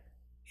beach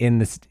in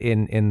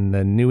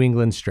the New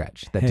England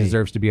stretch that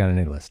deserves to be on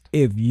any list.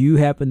 If you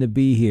happen to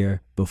be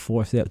here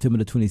before September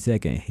the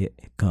 22nd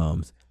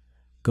comes,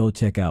 go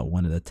check out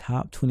one of the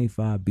top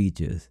 25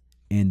 beaches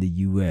in the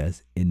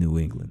U.S. in New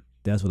England.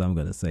 That's what I'm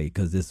going to say,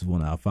 because this is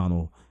one of our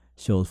final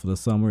shows for the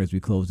summer as we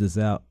close this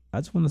out. I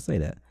just want to say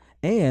that.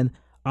 And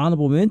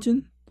honorable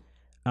mention,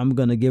 I'm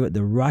going to give it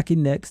the Rocky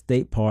Neck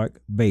State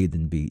Park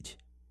Bathing Beach.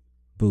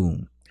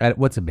 Boom.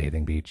 What's a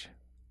bathing beach?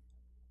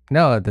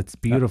 No, that's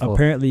beautiful.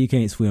 Apparently you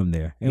can't swim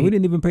there. And we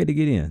didn't even pay to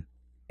get in.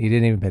 He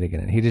didn't even pay to get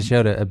in. He just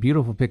showed a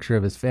beautiful picture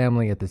of his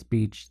family at this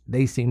beach.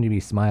 They seem to be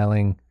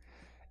smiling.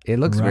 It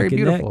looks very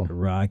beautiful.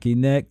 Rocky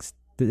Neck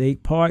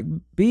State Park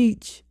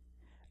Beach.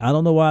 I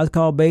don't know why it's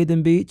called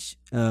Bathing Beach,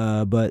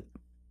 but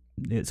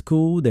it's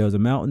cool. There was a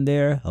mountain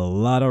there, a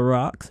lot of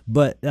rocks,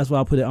 but that's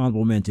why I put it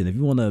honorable mention. If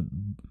you want to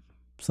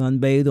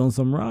sunbathe on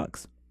some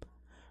rocks,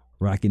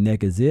 Rocky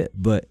Neck is it,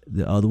 but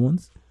the other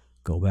ones,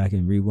 go back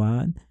and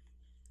rewind.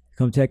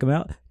 Come check them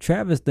out.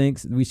 Travis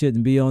thinks we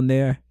shouldn't be on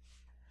there.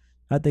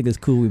 I think it's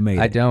cool we made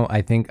it. I don't.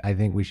 I think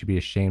we should be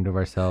ashamed of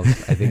ourselves.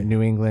 I think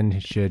New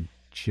England should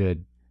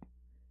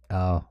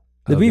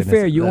To Oh, be goodness.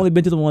 fair, you only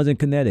been to the ones in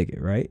Connecticut,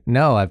 right?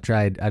 No, I've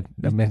tried. I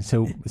mean,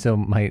 so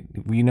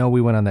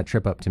we went on that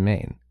trip up to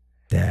Maine.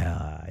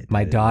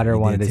 My daughter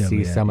wanted to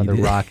see some of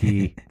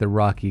the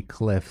rocky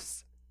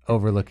cliffs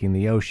overlooking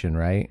the ocean,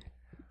 right?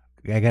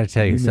 I got to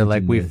tell you, so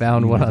like we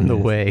found one on the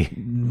way,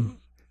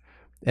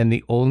 and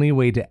the only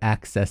way to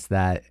access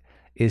that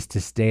is to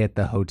stay at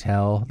the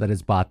hotel that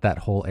has bought that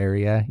whole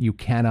area. You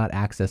cannot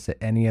access it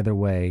any other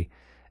way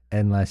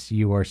unless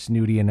you are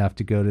snooty enough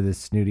to go to this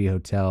snooty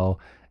hotel,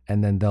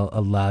 and then they'll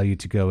allow you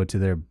to go to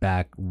their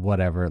back,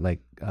 whatever, like,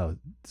 oh,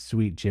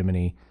 sweet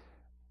Jiminy.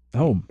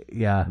 Oh,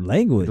 yeah.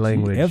 Language.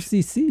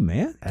 FCC,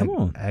 man. Come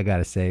on. I got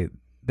to say,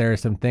 there are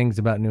some things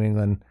about New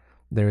England.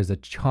 There is a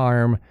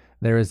charm.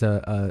 There is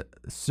a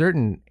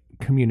certain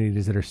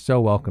communities that are so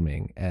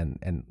welcoming,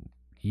 and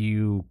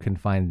you can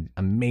find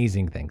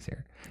amazing things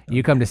here. Okay.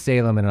 You come to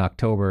Salem in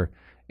October,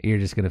 you're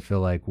just going to feel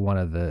like one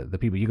of the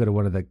people. You go to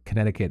one of the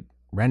Connecticut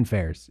Ren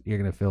fairs, you're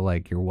going to feel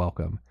like you're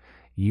welcome.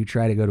 You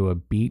try to go to a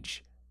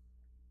beach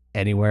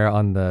anywhere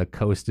on the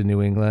coast of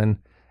New England,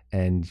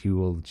 and you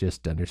will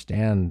just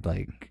understand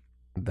like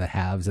the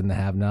haves and the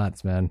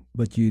have-nots, man.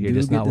 But you're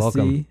just not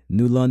welcome. See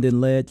New London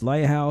Ledge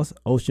Lighthouse,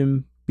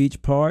 Ocean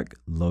Beach Park,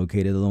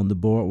 located along the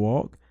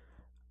boardwalk.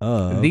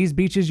 These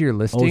beaches you're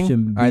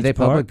listing, are they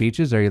public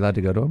beaches? Are you allowed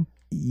to go to them?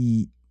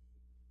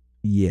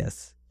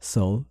 Yes.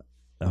 So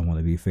I want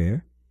to be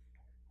fair.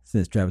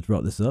 Since Travis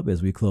brought this up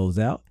as we close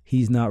out,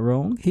 he's not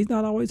wrong. He's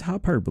not always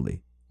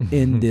hyperbole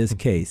in this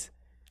case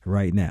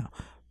right now.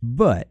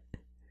 But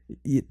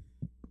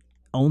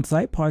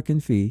on-site parking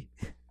fee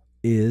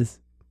is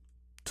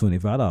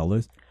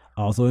 $25.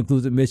 Also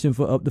includes admission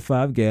for up to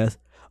 5 guests.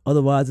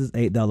 Otherwise, it's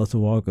 $8 to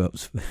walk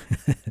ups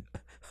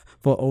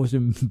for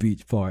Ocean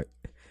Beach Park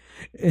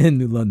in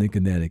New London,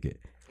 Connecticut.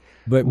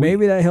 But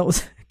maybe that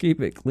helps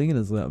keep it clean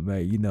or something,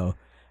 man. You know,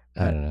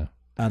 I don't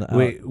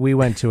know. We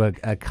went to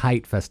a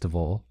kite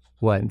festival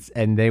once,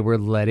 and they were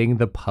letting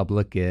the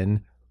public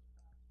in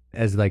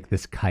as like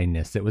this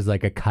kindness. It was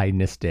like a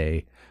kindness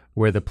day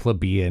where the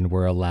plebeian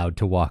were allowed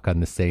to walk on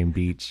the same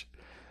beach.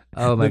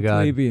 Oh my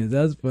God. Plebeians,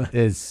 that's fun.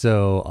 It's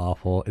so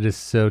awful. It is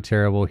so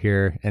terrible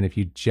here. And if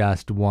you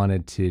just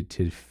wanted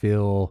to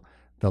feel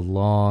the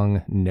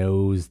long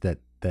nose that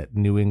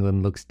New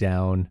England looks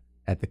down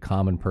at the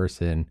common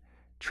person,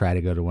 try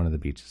to go to one of the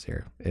beaches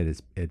here.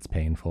 It's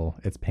painful.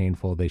 It's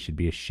painful. They should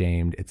be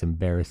ashamed. It's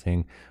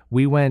embarrassing.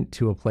 We went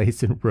to a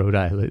place in Rhode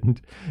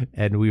Island,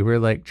 and we were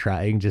like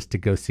trying just to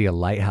go see a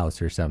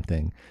lighthouse or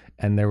something.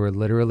 And there were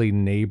literally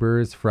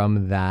neighbors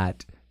from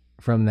that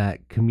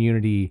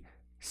community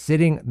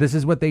sitting. This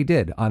is what they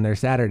did on their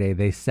Saturday.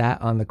 They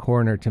sat on the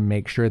corner to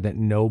make sure that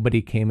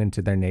nobody came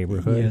into their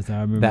neighborhood. Yes,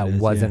 I remember that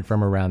wasn't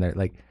from around there.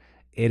 Like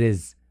they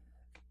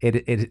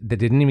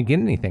didn't even get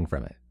anything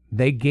from it.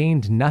 They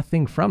gained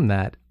nothing from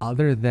that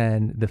other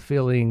than the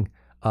feeling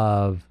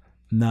of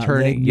not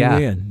turning you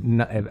in.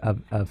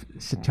 Of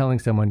telling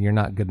someone you're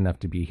not good enough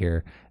to be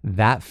here.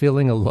 That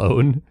feeling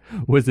alone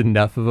was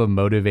enough of a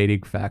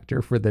motivating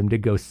factor for them to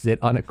go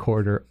sit on a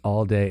corner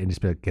all day and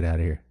just be like, get out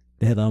of here.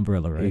 They had an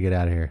umbrella, right? You get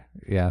out of here.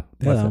 Yeah.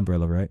 They had an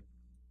umbrella, right?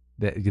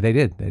 They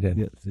did.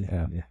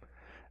 Yeah.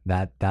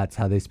 That's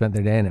how they spent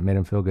their day, and it made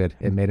them feel good.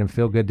 It made them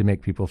feel good to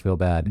make people feel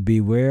bad.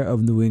 Beware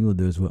of New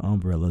Englanders with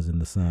umbrellas in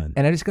the sun.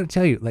 And I just got to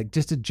tell you, like,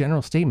 just a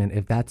general statement,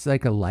 if that's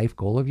like a life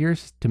goal of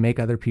yours to make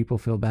other people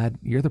feel bad,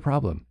 you're the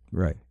problem.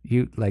 Right.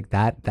 You like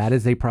that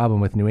is a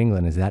problem with New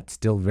England, is that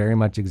still very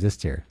much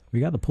exists here. We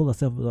got to pull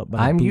ourselves up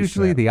by I'm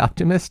usually the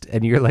optimist,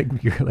 and you're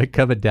like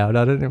coming down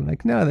on it. And I'm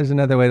like, no, there's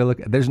no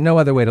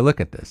other way to look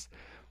at this.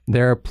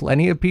 There are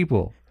plenty of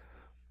people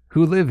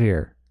who live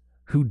here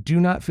who do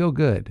not feel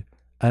good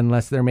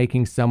unless they're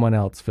making someone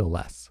else feel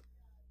less.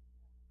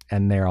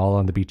 And they're all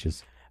on the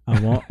beaches.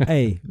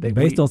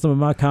 Based on some of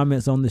my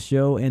comments on the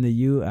show and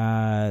you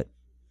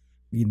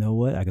know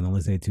what? I can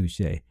only say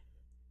touche.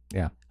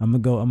 Yeah. I'm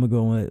gonna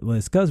go on it. Well,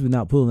 it's because we're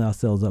not pulling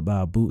ourselves up by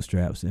our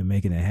bootstraps and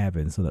making it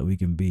happen so that we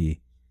can be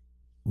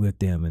with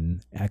them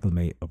and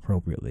acclimate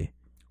appropriately.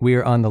 We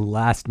are on the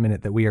last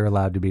minute that we are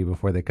allowed to be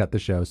before they cut the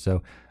show.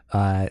 So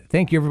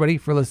thank you, everybody,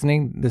 for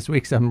listening this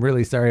week. So I'm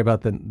really sorry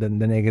about the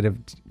negative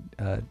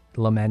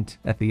lament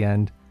at the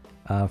end.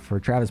 For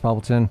Travis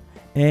Poppleton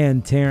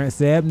and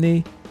Terrence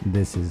Abney,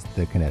 this is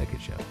the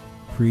Connecticut Show.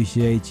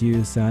 Appreciate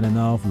you. Signing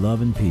off.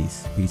 Love and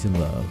peace. Peace and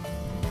love.